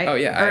Burgundy, right? Oh,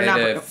 yeah. Or I not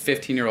had a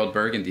 15-year-old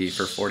Burgundy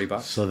for $40.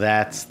 So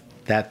that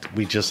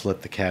we just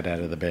let the cat out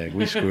of the bag.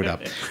 We screwed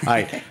up. All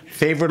right.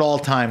 Favorite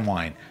all-time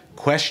wine.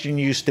 Question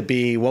used to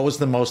be, what was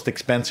the most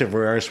expensive,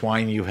 rarest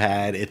wine you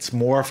had? It's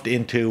morphed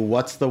into,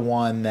 what's the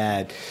one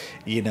that,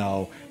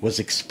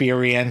 was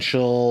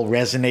experiential,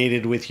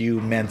 resonated with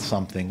you, meant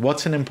something?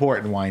 What's an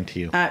important wine to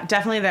you?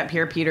 Definitely that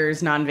Pierre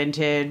Peters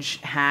non-vintage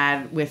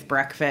had with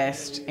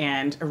breakfast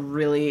and a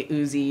really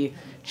oozy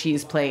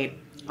cheese plate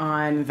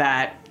on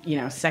that,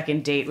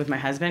 second date with my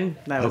husband.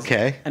 That was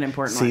an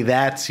important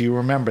one. See, you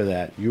remember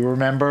that. You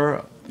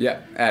remember...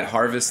 Yeah, at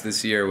Harvest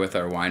this year with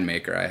our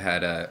winemaker, I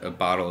had a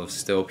bottle of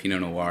still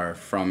Pinot Noir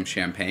from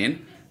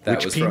Champagne That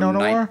Which was Pinot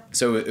Noir?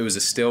 So it was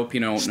a still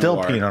Pinot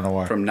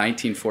Noir from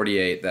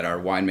 1948 that our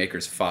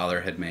winemaker's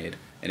father had made,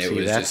 and it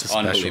was that's just a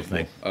special unbelievable.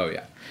 thing. Oh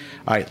yeah.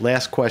 All right,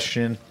 last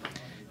question,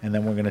 and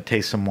then we're going to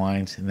taste some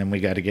wines, and then we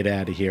got to get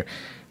out of here.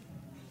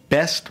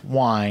 Best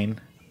wine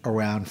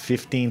around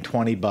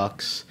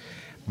 $15-20.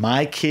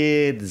 My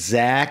kid,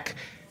 Zach,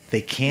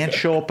 they can't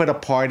show up at a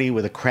party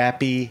with a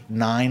crappy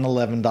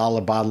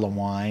 $9-11 bottle of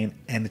wine,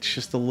 and it's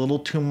just a little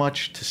too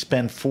much to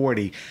spend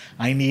 $40.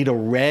 I need a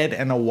red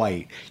and a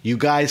white. You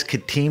guys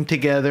could team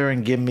together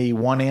and give me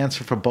one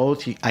answer for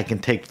both. I can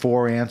take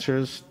 4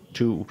 answers.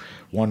 2,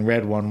 1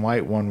 red, 1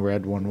 white, 1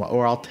 red, 1 white,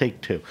 or I'll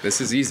take 2.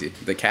 This is easy.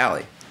 The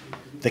Cali.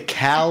 The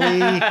Cali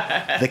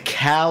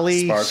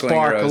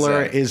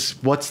Sparkler is,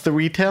 what's the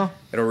retail?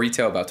 It'll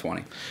retail about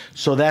 20.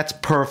 So that's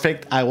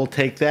perfect. I will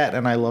take that,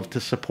 and I love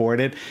to support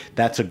it.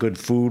 That's a good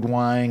food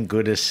wine,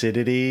 good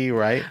acidity,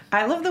 right?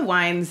 I love the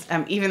wines,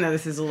 even though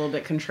this is a little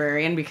bit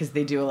contrarian because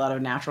they do a lot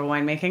of natural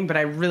winemaking, but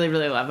I really,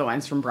 really love the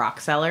wines from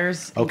Brock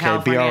Cellars in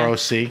California.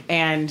 BROC.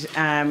 And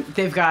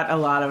they've got a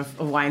lot of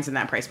wines in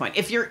that price point.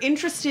 If you're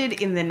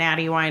interested in the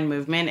natty wine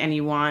movement and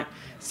you want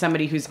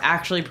somebody who's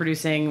actually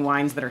producing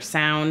wines that are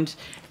sound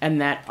and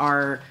that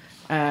are,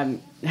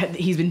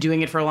 he's been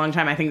doing it for a long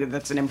time, I think that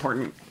that's an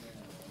important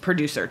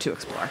producer to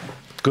explore.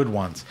 Good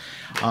ones.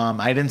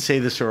 I didn't say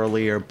this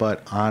earlier,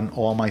 but on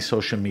all my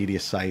social media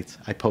sites,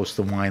 I post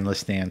the wine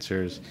list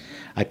answers.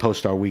 I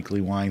post our weekly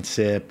wine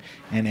sip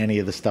and any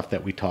of the stuff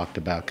that we talked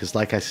about. Because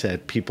like I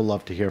said, people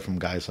love to hear from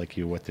guys like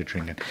you what they're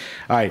drinking.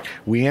 All right,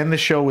 we end the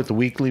show with the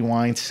weekly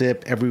wine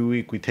sip. Every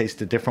week we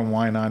taste a different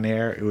wine on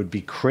air. It would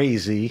be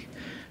crazy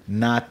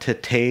not to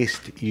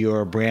taste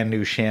your brand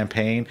new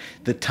champagne.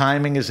 The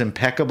timing is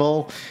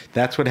impeccable.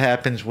 That's what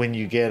happens when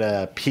you get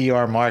a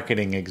PR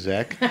marketing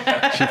exec.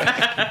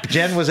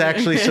 Jen was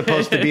actually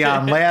supposed to be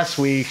on last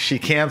week. She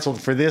canceled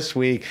for this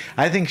week.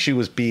 I think she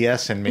was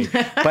BSing me,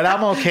 but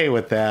I'm okay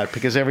with that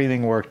because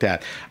everything worked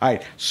out. All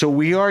right, so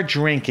we are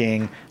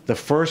drinking the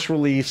first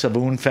release of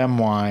Une Femme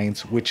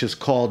Wines, which is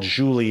called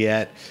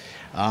Juliet.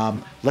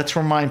 Let's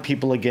remind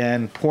people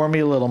again. Pour me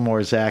a little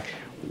more, Zach.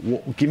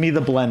 Give me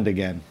the blend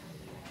again.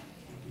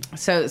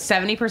 So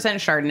 70%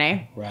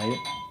 Chardonnay, Right.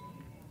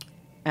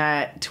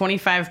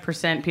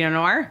 25% Pinot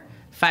Noir,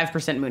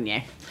 5%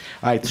 Meunier.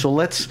 All right,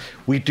 so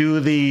we do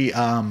the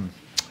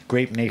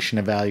Grape Nation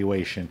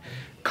evaluation.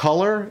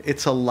 Color,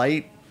 it's a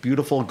light,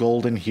 beautiful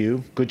golden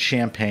hue, good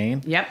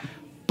champagne. Yep.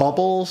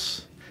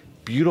 Bubbles,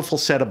 beautiful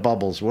set of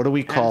bubbles. What do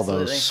we call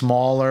Absolutely. those?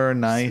 Smaller,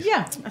 nice?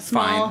 Yeah, a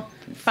small,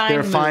 fine.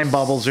 They're fine mousse.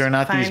 bubbles. They're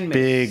not Fine these mousse.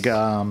 big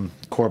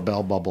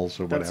Corbel bubbles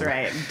or whatever. That's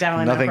right.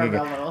 Definitely Nothing not again.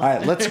 Corbel bubbles. All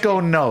right, let's go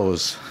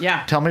nose.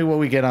 Yeah. Tell me what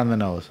we get on the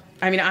nose.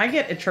 I mean, I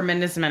get a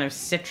tremendous amount of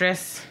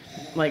citrus,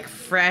 like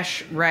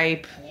fresh,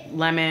 ripe,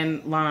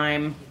 lemon,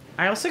 lime.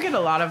 I also get a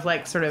lot of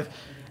like sort of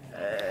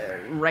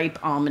ripe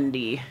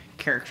almondy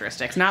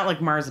characteristics. Not like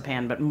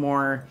marzipan, but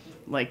more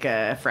like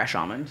a fresh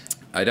almond.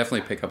 I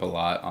definitely pick up a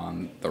lot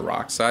on the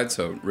rock side,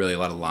 so really a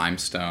lot of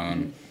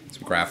limestone,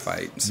 some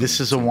graphite. This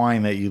is a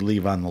wine that you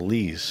leave on the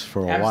lees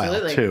for a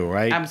while too,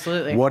 right?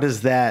 Absolutely. What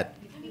does that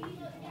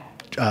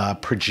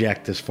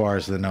project as far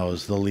as the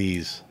nose, the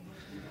lees?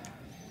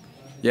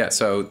 Yeah,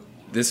 so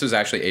this was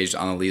actually aged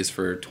on the lees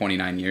for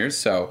 29 years,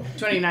 so...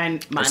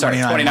 29 months. Sorry,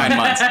 29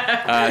 months.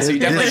 So you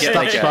definitely This get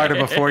stuff like started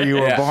before you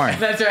were born.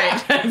 That's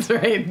right. That's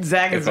right.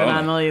 Zach has been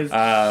on the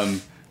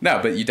leaves. No,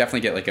 but you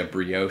definitely get like a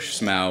brioche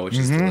smell, which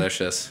is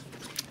delicious.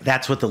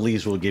 That's what the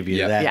lees will give you.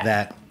 Yeah.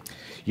 That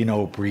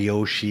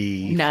brioche,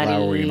 Nutty.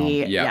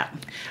 flowery. Yeah.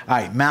 All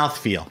right,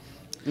 mouthfeel.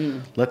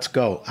 Let's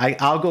go.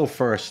 I'll go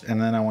first,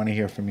 and then I want to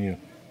hear from you.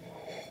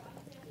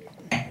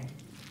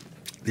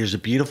 There's a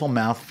beautiful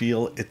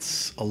mouthfeel.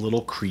 It's a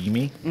little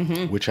creamy,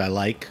 which I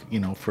like,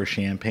 for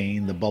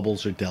champagne. The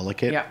bubbles are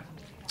delicate. Yeah.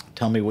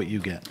 Tell me what you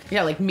get.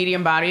 Yeah, like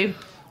medium body.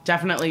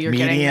 Definitely you're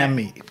Medium,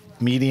 getting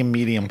that.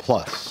 medium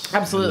plus.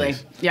 Absolutely.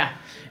 Yeah.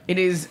 It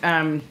is,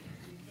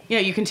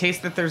 you can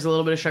taste that there's a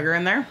little bit of sugar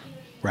in there.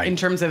 Right. In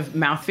terms of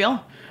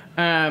mouthfeel.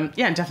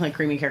 Definitely a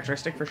creamy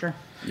characteristic for sure.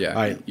 Yeah,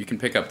 right. You can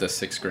pick up the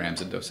 6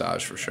 grams of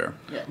dosage for sure.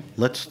 Yeah.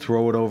 Let's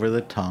throw it over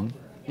the tongue.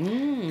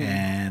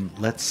 And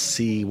let's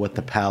see what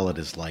the palate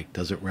is like.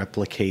 Does it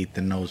replicate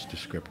the nose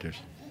descriptors?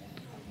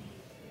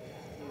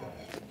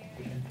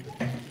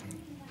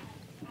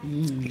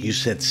 You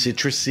said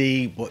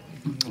citrusy. What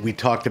we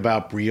talked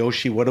about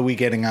brioche. What are we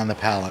getting on the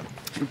palate?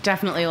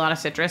 Definitely a lot of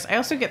citrus. I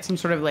also get some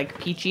sort of like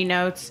peachy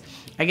notes.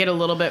 I get a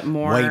little bit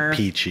more White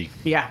peachy.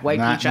 Yeah, white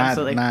peach,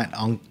 absolutely.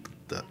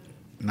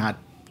 Not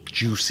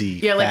juicy.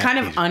 Yeah, like fat kind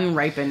of peach.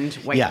 unripened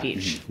white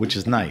peach. Which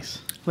is nice.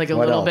 Like a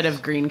What little else? bit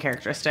of green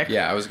characteristic.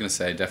 Yeah, I was going to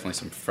say definitely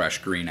some fresh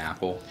green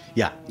apple.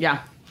 Yeah, Yeah.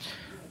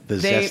 the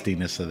They-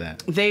 zestiness of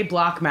that. They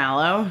block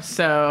mallow,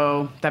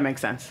 so that makes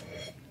sense.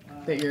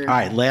 That you're All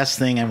right, last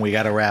thing, and we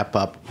got to wrap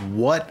up.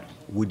 What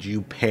would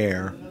you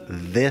pair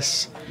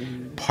this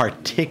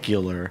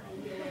particular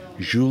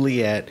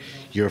Juliet,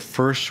 your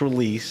first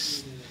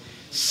release,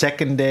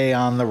 second day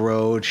on the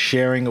road,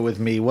 sharing it with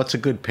me? What's a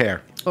good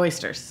pair?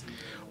 oysters.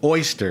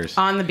 Oysters.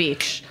 On the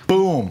beach.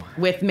 Boom.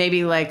 With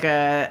maybe like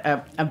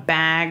a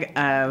bag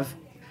of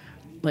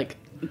like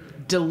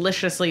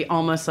deliciously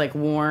almost like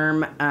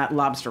warm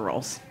lobster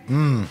rolls.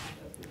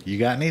 You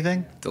got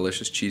anything?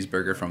 Delicious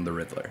cheeseburger from the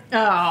Riddler.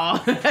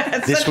 Oh,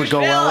 that's This such would a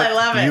go fill. well. I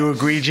love it. You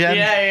agree, Jen?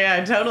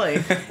 Yeah,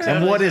 totally.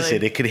 And what is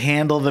it? It could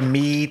handle the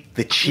meat,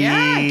 the cheese,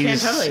 Yeah,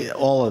 totally.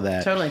 all of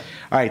that. Totally.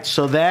 All right,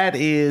 so that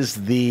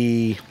is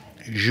the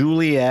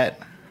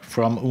Juliet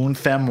from Une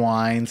Femme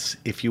Wines.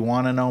 If you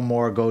want to know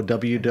more, go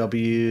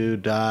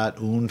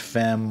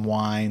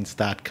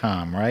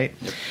www.unfemmewines.com, right?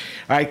 Yep.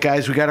 All right,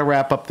 guys, we got to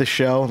wrap up the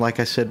show. Like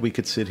I said, we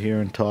could sit here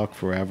and talk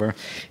forever.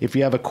 If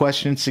you have a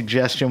question,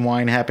 suggestion,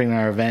 wine happening at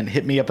our event,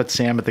 hit me up at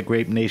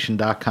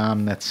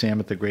sam@thegrapenation.com. That's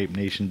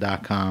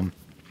sam@thegrapenation.com.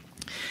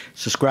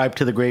 Subscribe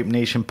to the Grape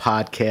Nation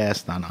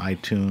podcast on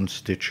iTunes,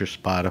 Stitcher,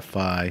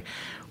 Spotify,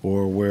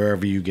 or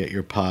wherever you get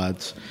your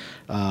pods.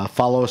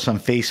 Follow us on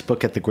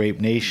Facebook at The Grape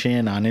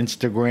Nation. On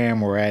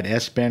Instagram, we're at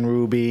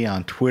SBenRuby.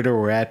 On Twitter,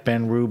 we're at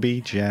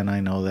BenRuby. Jen, I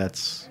know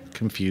that's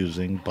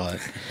confusing, but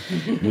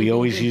we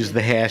always use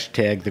the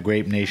hashtag The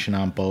Grape Nation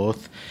on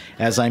both.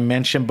 As I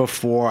mentioned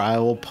before, I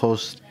will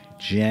post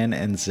Jen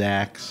and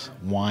Zach's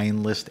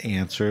wine list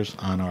answers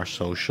on our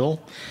social.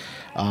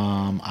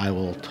 I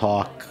will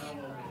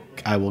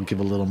give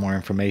a little more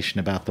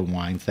information about the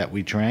wines that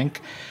we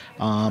drank.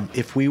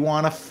 If we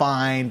want to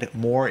find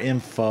more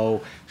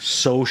info,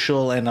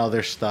 social and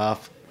other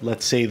stuff,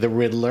 let's say the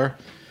Riddler,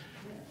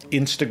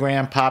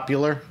 Instagram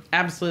popular?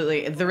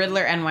 Absolutely. The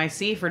Riddler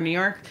NYC for New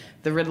York,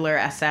 the Riddler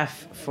SF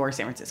for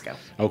San Francisco.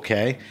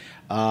 Okay.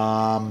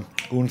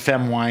 Une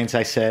Femme Wines,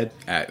 I said.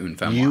 At Une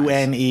Femme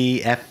Wines.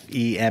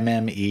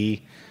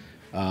 UNEFEMME.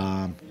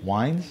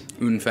 Wines?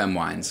 Une Femme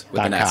Wines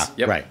with an S.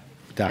 Yep. Right.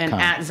 And .com.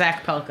 at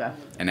Zach Pelka.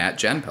 And at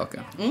Jen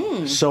Pelka.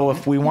 So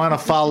if we want to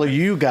follow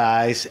you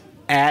guys,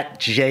 at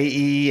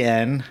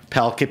JEN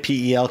Pelka,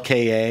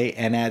 PELKA,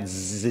 and at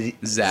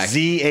Zach.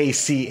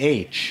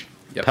 ZACH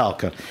Yep.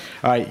 Pelka.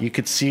 All right, you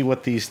could see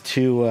what these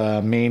two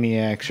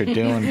maniacs are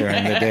doing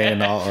during the day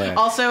and all that.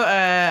 Also,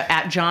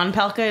 at John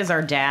Pelka is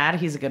our dad.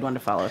 He's a good one to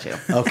follow, too.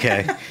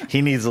 Okay,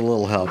 he needs a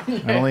little help. I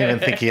don't even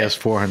think he has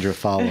 400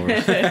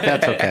 followers.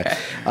 That's okay.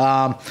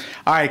 All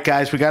right,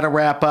 guys, we got to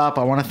wrap up.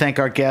 I want to thank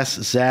our guests,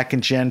 Zach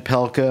and Jen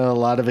Pelka. A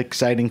lot of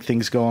exciting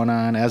things going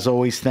on. As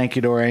always, thank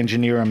you to our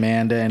engineer,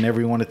 Amanda, and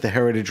everyone at the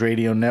Heritage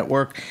Radio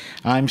Network.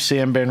 I'm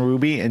Sam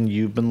BenRuby, and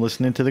you've been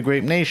listening to The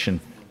Grape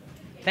Nation.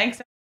 Thanks.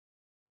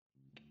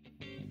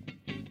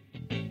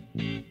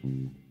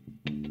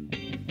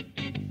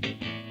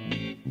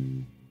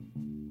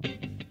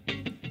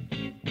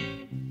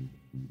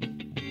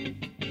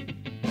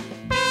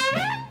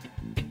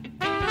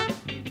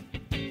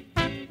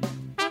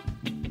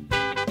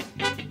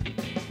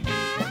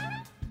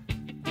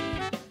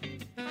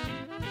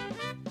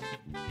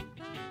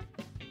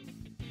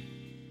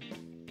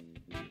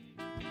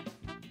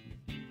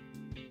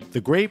 The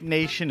Grape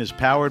Nation is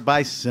powered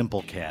by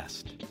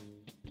Simplecast.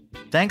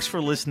 Thanks for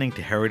listening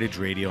to Heritage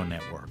Radio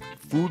Network,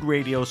 food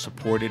radio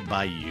supported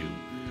by you.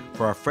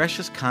 For our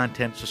freshest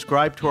content,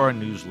 subscribe to our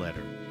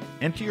newsletter.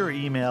 Enter your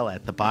email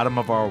at the bottom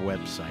of our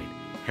website,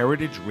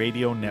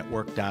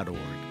 heritageradionetwork.org.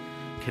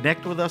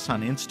 Connect with us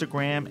on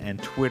Instagram and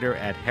Twitter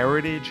at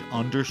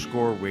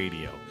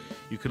heritage_radio.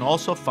 You can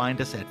also find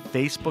us at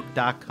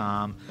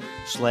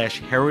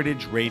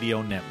facebook.com/Heritage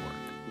Radio Network.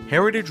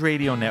 Heritage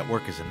Radio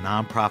Network is a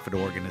nonprofit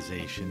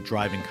organization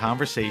driving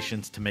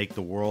conversations to make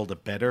the world a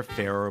better,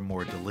 fairer,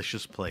 more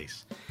delicious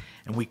place.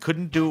 And we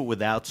couldn't do it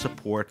without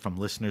support from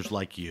listeners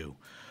like you.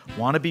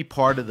 Want to be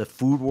part of the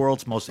food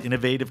world's most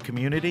innovative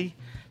community?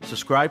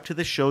 Subscribe to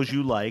the shows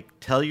you like,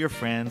 tell your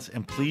friends,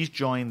 and please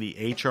join the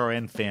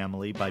HRN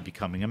family by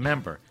becoming a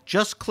member.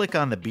 Just click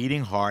on the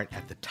beating heart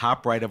at the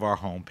top right of our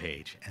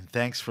homepage. And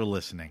thanks for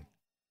listening.